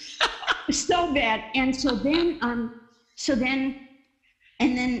it? So bad. And so then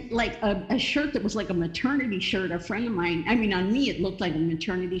like a shirt that was like a maternity shirt, a friend of mine, I mean, on me, it looked like a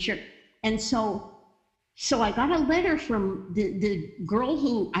maternity shirt. And so I got a letter from the girl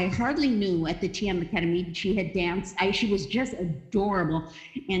who I hardly knew at the TM Academy. She had danced. She was just adorable,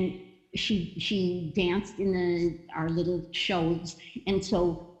 and she danced in our little shows. And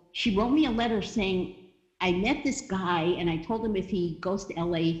so she wrote me a letter saying, I met this guy, and I told him if he goes to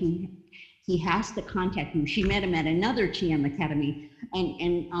LA, he has to contact you. She met him at another TM Academy,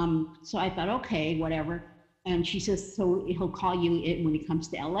 and so I thought, okay, whatever. And she says, so he'll call you when he comes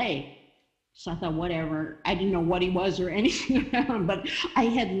to LA. So I thought, whatever. I didn't know what he was or anything about him, but I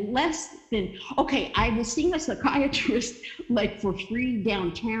had less than, okay, I was seeing a psychiatrist like for free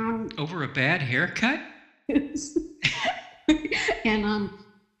downtown. Over a bad haircut?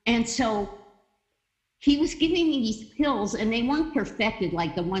 And so he was giving me these pills, and they weren't perfected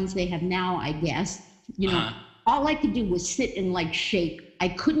like the ones they have now, I guess. You know, all I could do was sit and like shake. I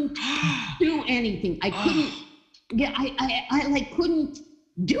couldn't do anything. I couldn't, I like couldn't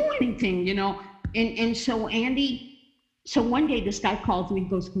do anything, you know. And so Andy, so one day this guy calls me, he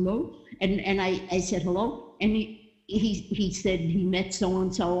goes, hello? And I said, hello? And he said he met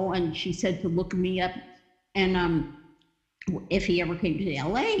so-and-so, and she said to look me up, and if he ever came to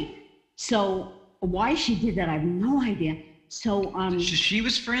LA. So why she did that, I have no idea. So she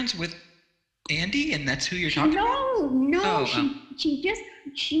was friends with Andy, and that's who you're talking about? No,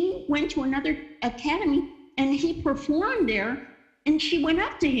 she went to another academy, and he performed there, and she went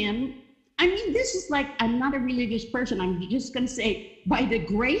up to him. I mean, this is like, I'm not a religious person. I'm just going to say, by the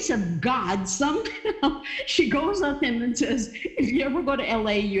grace of God, somehow she goes up to him and says, if you ever go to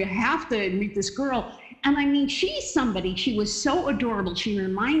LA, you have to meet this girl. And I mean, she's somebody, she was so adorable. She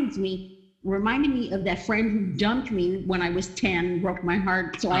reminded me of that friend who dumped me when I was 10, broke my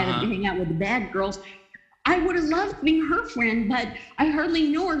heart, so I had to hang out with the bad girls. I would have loved being her friend, but I hardly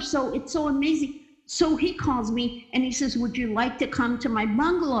know her, so it's so amazing. So he calls me and he says, would you like to come to my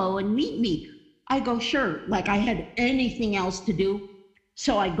bungalow and meet me? I go, sure, like I had anything else to do.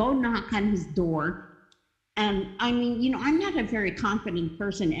 So I go knock on his door. And I mean, I'm not a very confident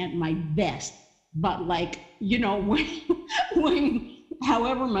person at my best, but like, when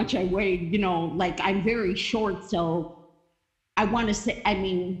however much I weighed, like I'm very short. So I want to say, I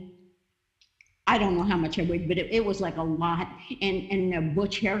mean, I don't know how much I weighed, but it was like a lot, and a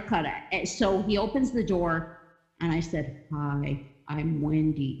butch haircut. So he opens the door and I said, hi, I'm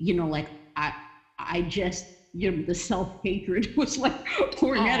Wendy. Like I just, the self-hatred was like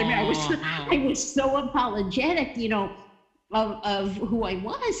pouring out of me. I was so apologetic, of who I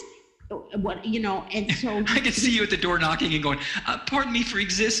was. And so I can see you at the door knocking and going, pardon me for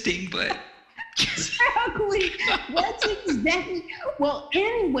existing, but. Exactly. That's exactly. Well,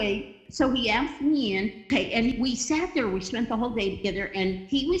 anyway, so he asked me in, okay, and we sat there. We spent the whole day together, and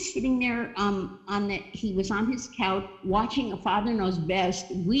he was sitting there he was on his couch watching A Father Knows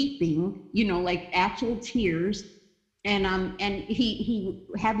Best, weeping, like actual tears, and he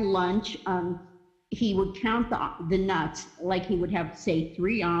had lunch. He would count the nuts, like he would have, say,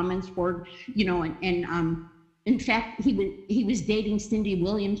 3 almonds, 4, in fact, he was dating Cindy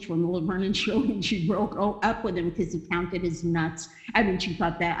Williams from the Laverne Show, and she broke up with him because he counted his nuts. I mean, she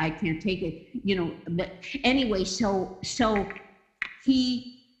thought that I can't take it, But anyway, so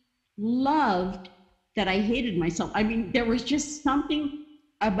he loved that I hated myself. I mean, there was just something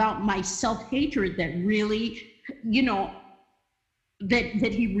about my self-hatred that really,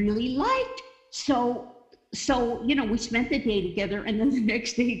 that he really liked. So, we spent the day together, and then the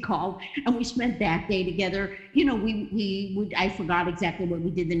next day he called, and we spent that day together. I forgot exactly what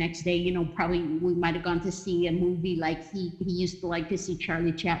we did the next day. Probably we might have gone to see a movie, like he used to like to see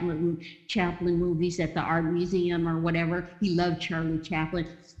Charlie Chaplin movies at the art museum or whatever. He loved Charlie Chaplin.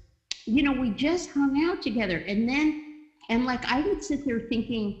 We just hung out together, and like I would sit there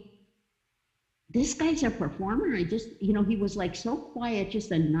thinking, this guy's a performer. He was like so quiet,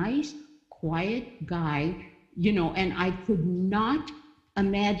 just a nice, quiet guy, and I could not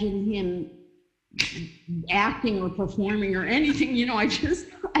imagine him acting or performing or anything, I just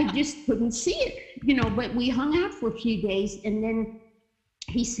couldn't see it, but we hung out for a few days, and then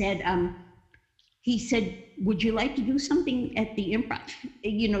he said, would you like to do something at the Improv?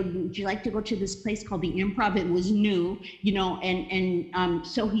 Would you like to go to this place called the Improv? It was new, and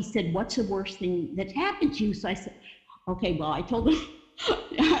so he said, what's the worst thing that happened to you? So I said, okay, well, I told him,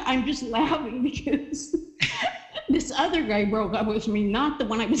 I'm just laughing because this other guy broke up with me, not the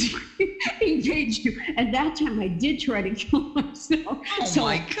one I was engaged to. And that time I did try to kill myself. Oh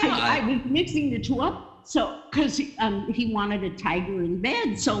my God. I was mixing the two up. So, because he wanted a tiger in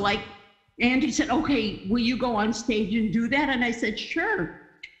bed. So like, Andy said, okay, will you go on stage and do that? And I said, sure.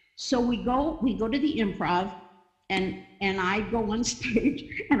 So we go to the Improv, and I go on stage,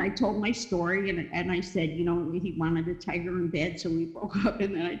 and I told my story, and I said, he wanted a tiger in bed, so we broke up,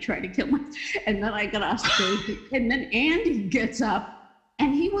 and then I tried to kill myself, and then I got off stage, and then Andy gets up,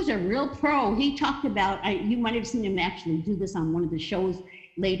 and he was a real pro. He talked about, you might have seen him actually do this on one of the shows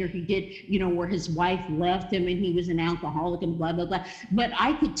later he did, where his wife left him and he was an alcoholic and blah, blah, blah. But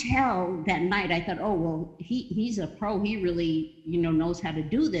I could tell that night, I thought, oh, well, he's a pro. He really, knows how to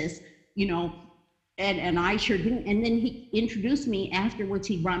do this, And I sure didn't. And then he introduced me afterwards.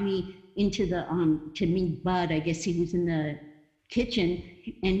 He brought me into to meet Bud. I guess he was in the kitchen,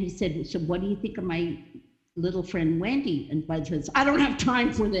 and he said, so what do you think of my little friend Wendy? And Bud says, I don't have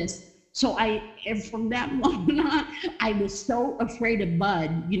time for this. So from that moment on, I was so afraid of Bud,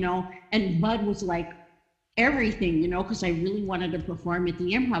 and Bud was like everything, because I really wanted to perform at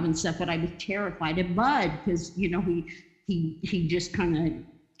the Improv and stuff, but I was terrified of Bud because, he just kind of,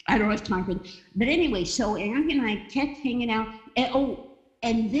 I don't have time for it. But anyway, so Andy and I kept hanging out.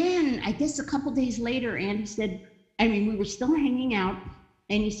 And then I guess a couple days later, Andy said, we were still hanging out,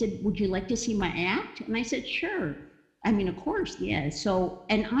 and he said, would you like to see my act? And I said, sure. Of course, yeah. So,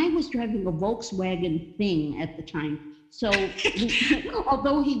 and I was driving a Volkswagen Thing at the time. So,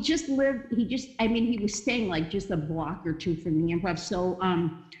 although he was staying like just a block or two from the Improv.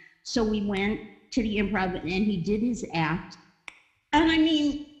 So we went to the Improv, and he did his act. And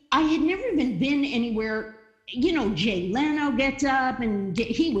I had never even been anywhere. Jay Leno gets up, and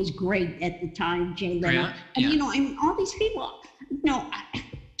he was great at the time, Jay Leno. Yeah. And all these people,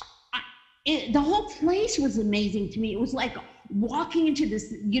 the whole place was amazing to me. It was like walking into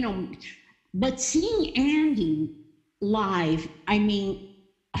this, but seeing Andy live, I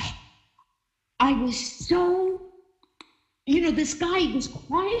was so this guy, this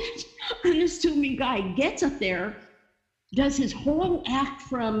quiet, unassuming guy gets up there, does his whole act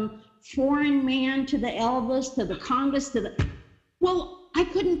from Foreign Man to the Elvis to the Congress to the, well, I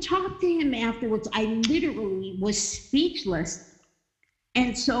couldn't talk to him afterwards. I literally was speechless.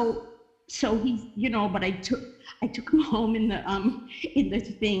 And so he, but I took him home in the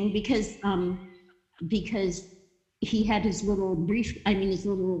thing because he had his little his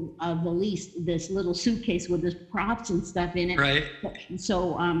little valise, this little suitcase with his props and stuff in it. Right.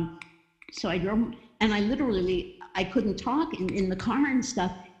 So I drove, and I couldn't talk in the car and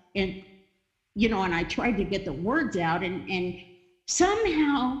stuff, and and I tried to get the words out, and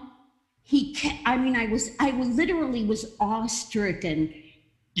somehow he kept, I literally was awe-stricken.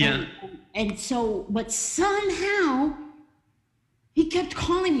 Yeah. And so, but somehow he kept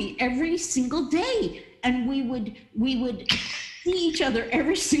calling me every single day, and we would see each other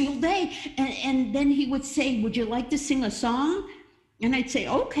every single day. And then he would say, "Would you like to sing a song?" And I'd say,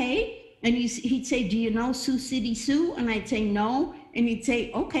 "Okay." And he'd say, "Do you know Sioux City Sue?" And I'd say, "No." And he'd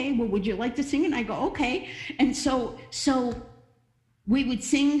say, "Okay, well, would you like to sing?" And I go, "Okay." And so we would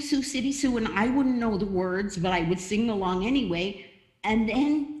sing Sioux City Sue, and I wouldn't know the words, but I would sing along anyway. And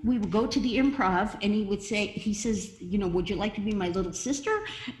then we would go to the improv, and he says, "Would you like to be my little sister?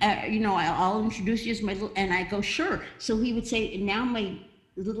 I'll introduce you as my little," and I go, "Sure." So he would say, "Now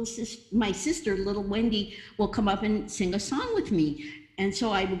my sister, little Wendy, will come up and sing a song with me." And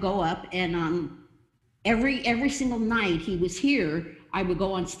so I would go up, and every single night he was here, I would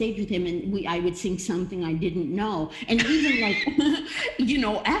go on stage with him, and I would sing something I didn't know. And even like,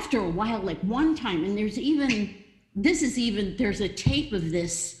 after a while, like one time, and there's a tape of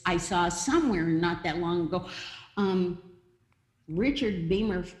this I saw somewhere not that long ago. Richard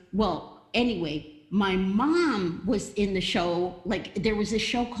Beamer, well, anyway, my mom was in the show. Like, there was a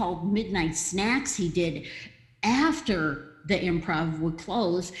show called Midnight Snacks he did after the improv would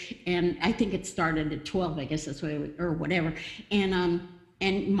close, and I think it started at 12, I guess that's what or whatever. And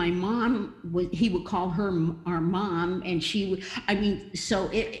my mom he would call her our mom, and she would, so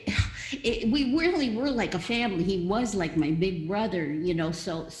we really were like a family. He was like my big brother, and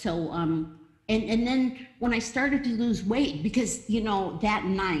then when I started to lose weight, because that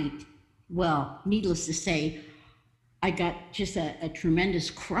night, well, needless to say, I got just a tremendous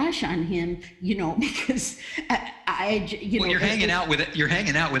crush on him, because you're hanging out with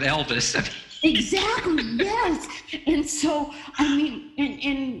Elvis. Exactly, yes. And so,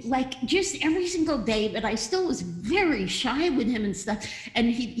 and like just every single day, but I still was very shy with him and stuff.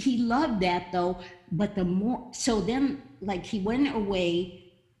 And he loved that though. But so then, like, he went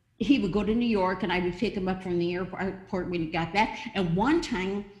away, he would go to New York, and I would pick him up from the airport when he got back. And one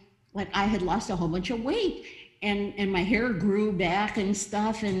time, like, I had lost a whole bunch of weight, and my hair grew back and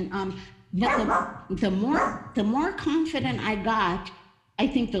stuff. And but the more confident I got, I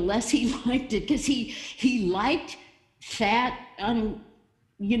think the less he liked it, because he liked fat,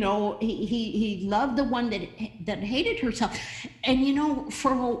 he loved the one that hated herself. And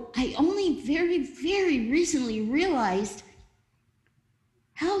I only very, very recently realized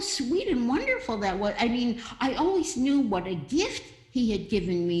how sweet and wonderful that was. I always knew what a gift he had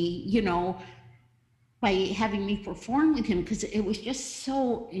given me, by having me perform with him, because it was just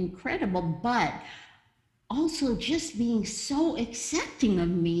so incredible. But also just being so accepting of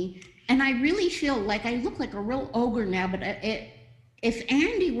me. And I really feel like I look like a real ogre now, but if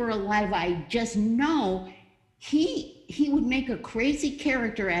Andy were alive, I just know he would make a crazy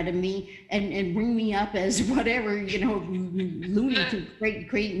character out of me and bring me up as whatever, Looney Tunes,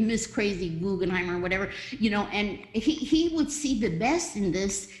 great Miss Crazy Guggenheim or whatever, and he would see the best in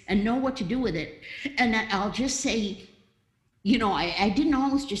this and know what to do with it. And I'll just say, I didn't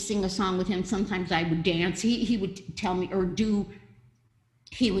always just sing a song with him. Sometimes I would dance. He would tell me,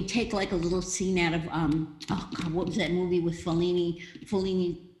 he would take like a little scene out of, oh God, what was that movie with Fellini?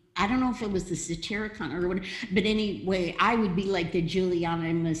 I don't know if it was the Satyricon or whatever, but anyway, I would be like the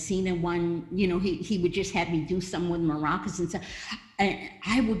Giuliana Messina one. He would just have me do some with maracas and stuff.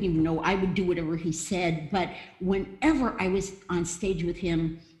 I wouldn't even know. I would do whatever he said. But whenever I was on stage with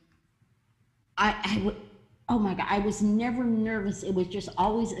him, I would, oh my God, I was never nervous. It was just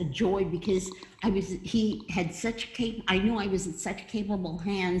always a joy, because he had I knew I was in such capable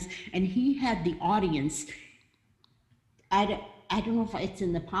hands, and he had the audience. I don't know if it's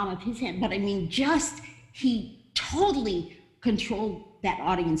in the palm of his hand, but he totally controlled that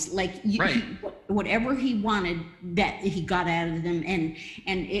audience. Like, right. Whatever he wanted, that he got out of them, and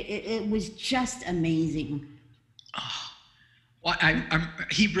it was just amazing. Well,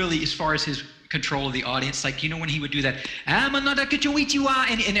 he really, as far as his control of the audience. Like, when he would do that,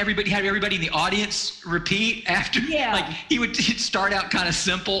 and everybody had everybody in the audience repeat after. Yeah. Like he'd start out kind of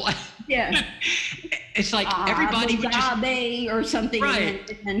simple. Yeah. It's like everybody would just or something,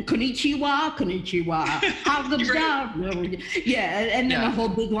 right. And konnichiwa, how's the job? Yeah, and then a whole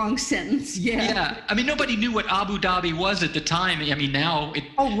big long sentence. Yeah. Yeah. I mean, nobody knew what Abu Dhabi was at the time. I mean, now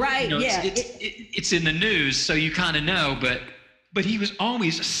it's in the news, so you kind of know. But he was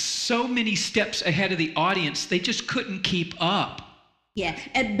always so many steps ahead of the audience. They just couldn't keep up. Yeah,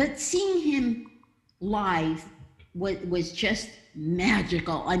 but seeing him live was just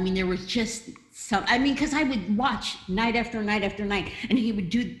magical. I mean, there was just because I would watch night after night after night, and he would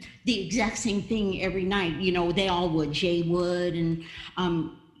do the exact same thing every night. They all would. Jay would, and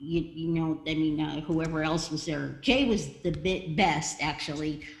whoever else was there. Jay was the best,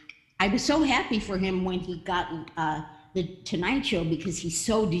 actually. I was so happy for him when he got the Tonight Show, because he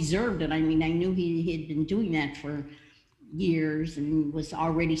so deserved it. I mean, I knew he had been doing that for years and was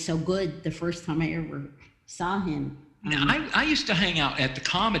already so good the first time I ever saw him. Now, I used to hang out at the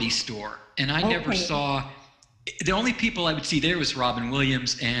Comedy Store, and I never saw. The only people I would see there was Robin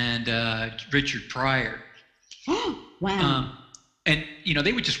Williams and Richard Pryor. Wow. And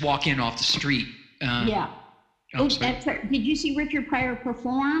they would just walk in off the street. Yeah. Did you see Richard Pryor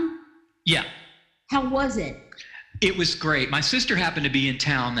perform? Yeah. How was it? It was great. My sister happened to be in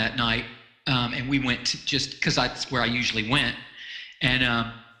town that night, and we went just because that's where I usually went.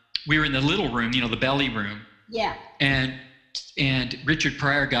 And we were in the little room, the belly room. Yeah. And Richard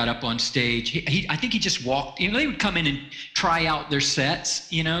Pryor got up on stage. I think he just walked. They would come in and try out their sets,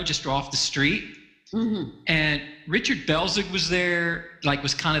 just off the street. Mm-hmm. And Richard Belzig was there,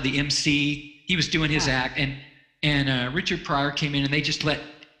 was kind of the MC. He was doing his act, and Richard Pryor came in, and they just let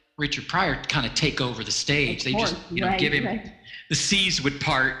Richard Pryor kind of take over the stage. They just, give him the seas would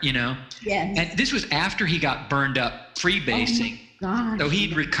part, Yes. And this was after he got burned up freebasing. Oh my gosh. So he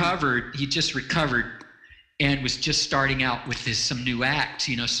just recovered and was just starting out with some new acts,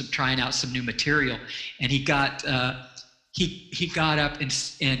 trying out some new material. And he got he got up and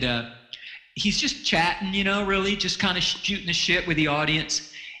he's just chatting, really just kind of shooting the shit with the audience.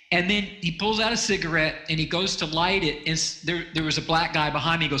 And then he pulls out a cigarette and he goes to light it. And there was a black guy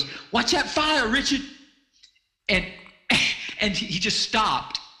behind me. He goes, "Watch that fire, Richard." And he just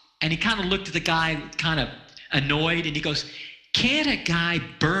stopped. And he kind of looked at the guy kind of annoyed. And he goes, "Can't a guy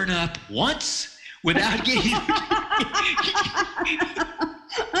burn up once without getting..."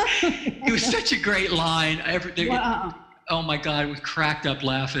 It was such a great line. Wow. Oh my God, we cracked up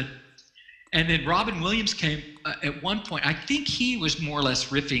laughing. And then Robin Williams came at one point. I think he was more or less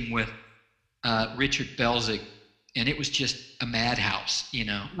riffing with Richard Belzig, and it was just a madhouse,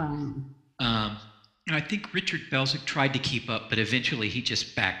 Wow. And I think Richard Belzig tried to keep up, but eventually he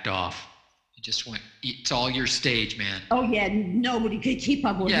just backed off. He just went, "It's all your stage, man." Oh yeah, nobody could keep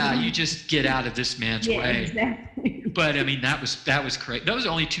up with him. Yeah, you just get out of this man's way. Exactly. But I mean, that was great. Those are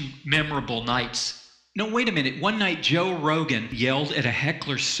only two memorable nights. No, wait a minute. One night, Joe Rogan yelled at a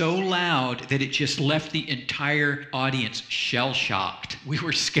heckler so loud that it just left the entire audience shell-shocked. We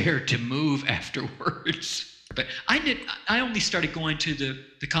were scared to move afterwards. But I only started going to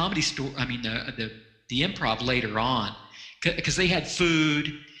the Comedy Store. I mean, the Improv later on, because they had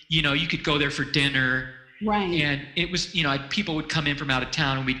food. You could go there for dinner. Right. And it was, people would come in from out of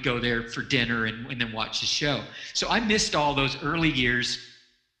town, and we'd go there for dinner and then watch the show. So I missed all those early years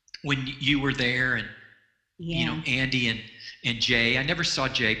when you were there, and Andy and Jay. I never saw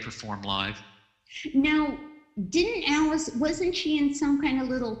Jay perform live. Now, didn't Alice, wasn't she in some kind of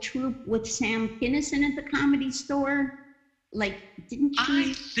little troupe with Sam Kinison at the Comedy Store? Didn't she?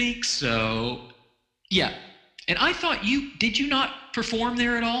 I think so. Yeah. And I thought did you not perform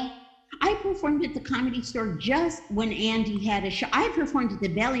there at all? I performed at the Comedy Store just when Andy had a show. I performed at the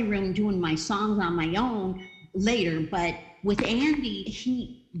Belly Room doing my songs on my own later, but with Andy,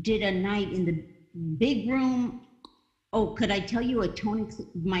 he did a night in the big room. Oh, could I tell you this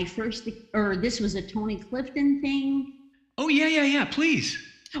was a Tony Clifton thing? Oh, yeah, please.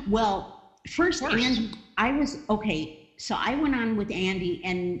 Well, first, Andy, so I went on with Andy,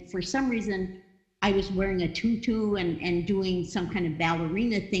 and for some reason, I was wearing a tutu and doing some kind of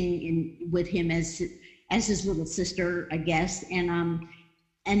ballerina thing with him as his little sister, I guess. And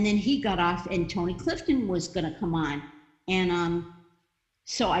then he got off, and Tony Clifton was going to come on. And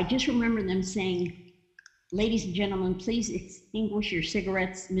so I just remember them saying, "Ladies and gentlemen, please extinguish your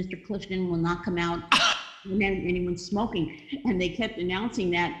cigarettes. Mr. Clifton will not come out when anyone's smoking." And they kept announcing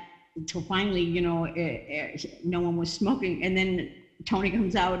that until finally, no one was smoking. And then Tony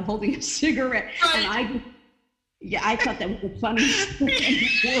comes out holding a cigarette. Right. And Yeah, I thought that was the funniest thing in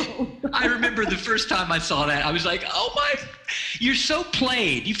the world. I remember the first time I saw that, I was like, oh my, you're so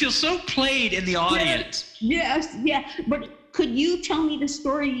played. You feel so played in the audience. Yes, yeah. But could you tell me the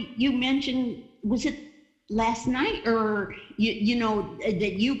story you mentioned? Was it last night, or you know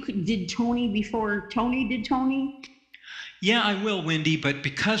that you did Tony before Tony did Tony? Yeah, I will, Wendy, but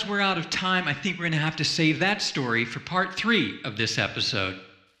because we're out of time, I think we're going to have to save that story for part 3 of this episode.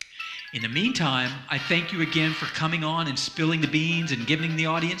 In the meantime, I thank you again for coming on and spilling the beans and giving the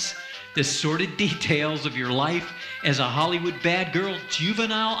audience the sordid details of your life as a Hollywood bad girl,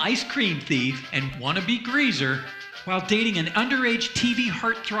 juvenile ice cream thief, and wannabe greaser, while dating an underage TV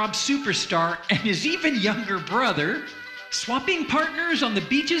heartthrob superstar and his even younger brother, swapping partners on the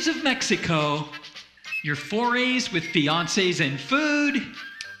beaches of Mexico, your forays with fiancés and food,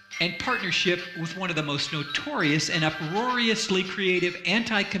 and partnership with one of the most notorious and uproariously creative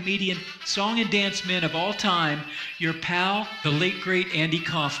anti-comedian song and dance men of all time, your pal, the late great Andy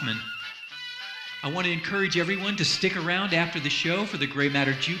Kaufman. I want to encourage everyone to stick around after the show for the Gray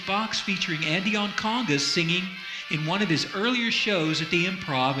Matter Jukebox featuring Andy on congas singing in one of his earlier shows at the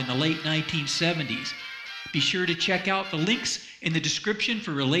Improv in the late 1970s. Be sure to check out the links in the description for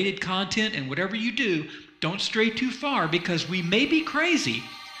related content, and whatever you do, don't stray too far because we may be crazy,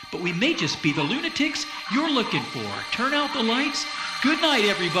 but we may just be the lunatics you're looking for. Turn out the lights. Good night,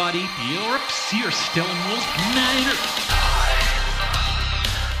 everybody. You're still in Wolf Night.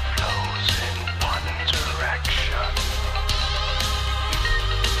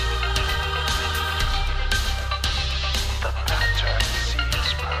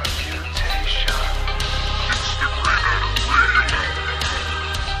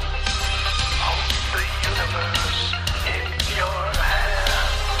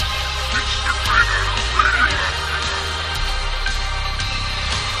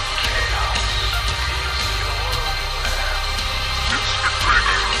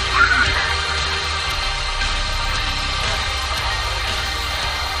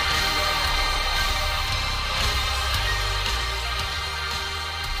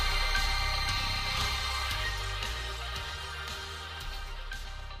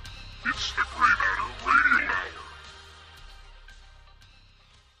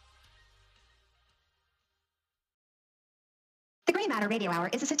 Radio Hour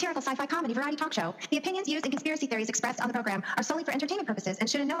is a satirical sci-fi comedy variety talk show. The opinions, views, and conspiracy theories expressed on the program are solely for entertainment purposes and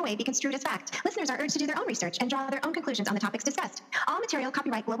should in no way be construed as fact. Listeners are urged to do their own research and draw their own conclusions on the topics discussed. All material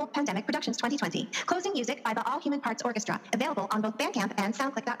copyright Global Pandemic Productions 2020. Closing music by the All Human Parts Orchestra. Available on both Bandcamp and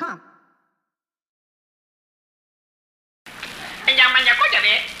SoundClick.com.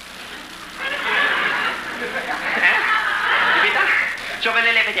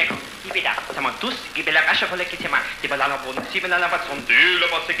 Ibida, sama tous, gibela kasha pole kitema, ibala bon, sibela la patron de la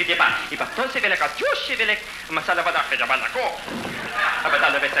bosse qui débat, ibaton se vela ka tushi vela, masala vada fe jabala ko. Abada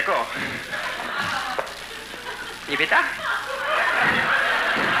la vesa ko. Ibida?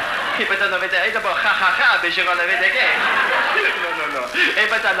 Ibida la veda, ida bo ha ha ha, be je la veda ke. No.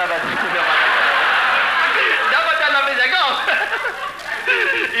 Ibida la veda. Dabata la veda ko.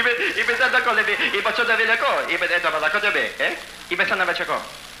 Ibida da ko leve, ibacho da veda ko, ibida da la ko debe, Ibida na veda ko.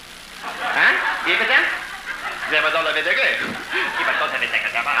 Ibida? Devo dar la vedere. Ibida cosa vede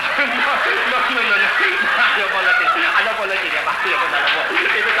che va? No. Io voglio che, alla voglio che va, io voglio.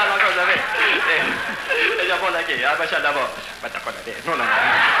 Ibida la cosa vede. Io voglio che, abbacia da vo. Ma da cosa vede? No.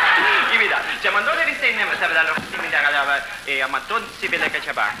 Ibida, siamo andati di stene, ma stava dando simile alla e a maton si vede che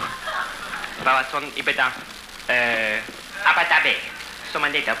c'è ba. Bawa son ibida. Abatabe.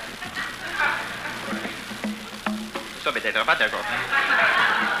 Somandeta. So vede trovate ko.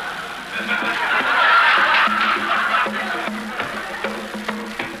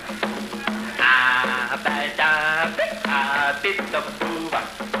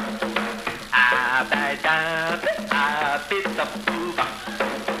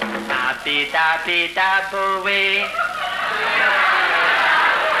 Pita boe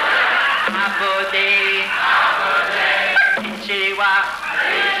abode ichiwa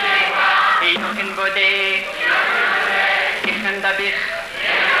ihin bode ihin dabich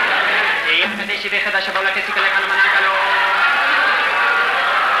ihin dabich bechada shabola kesikala kana manakalo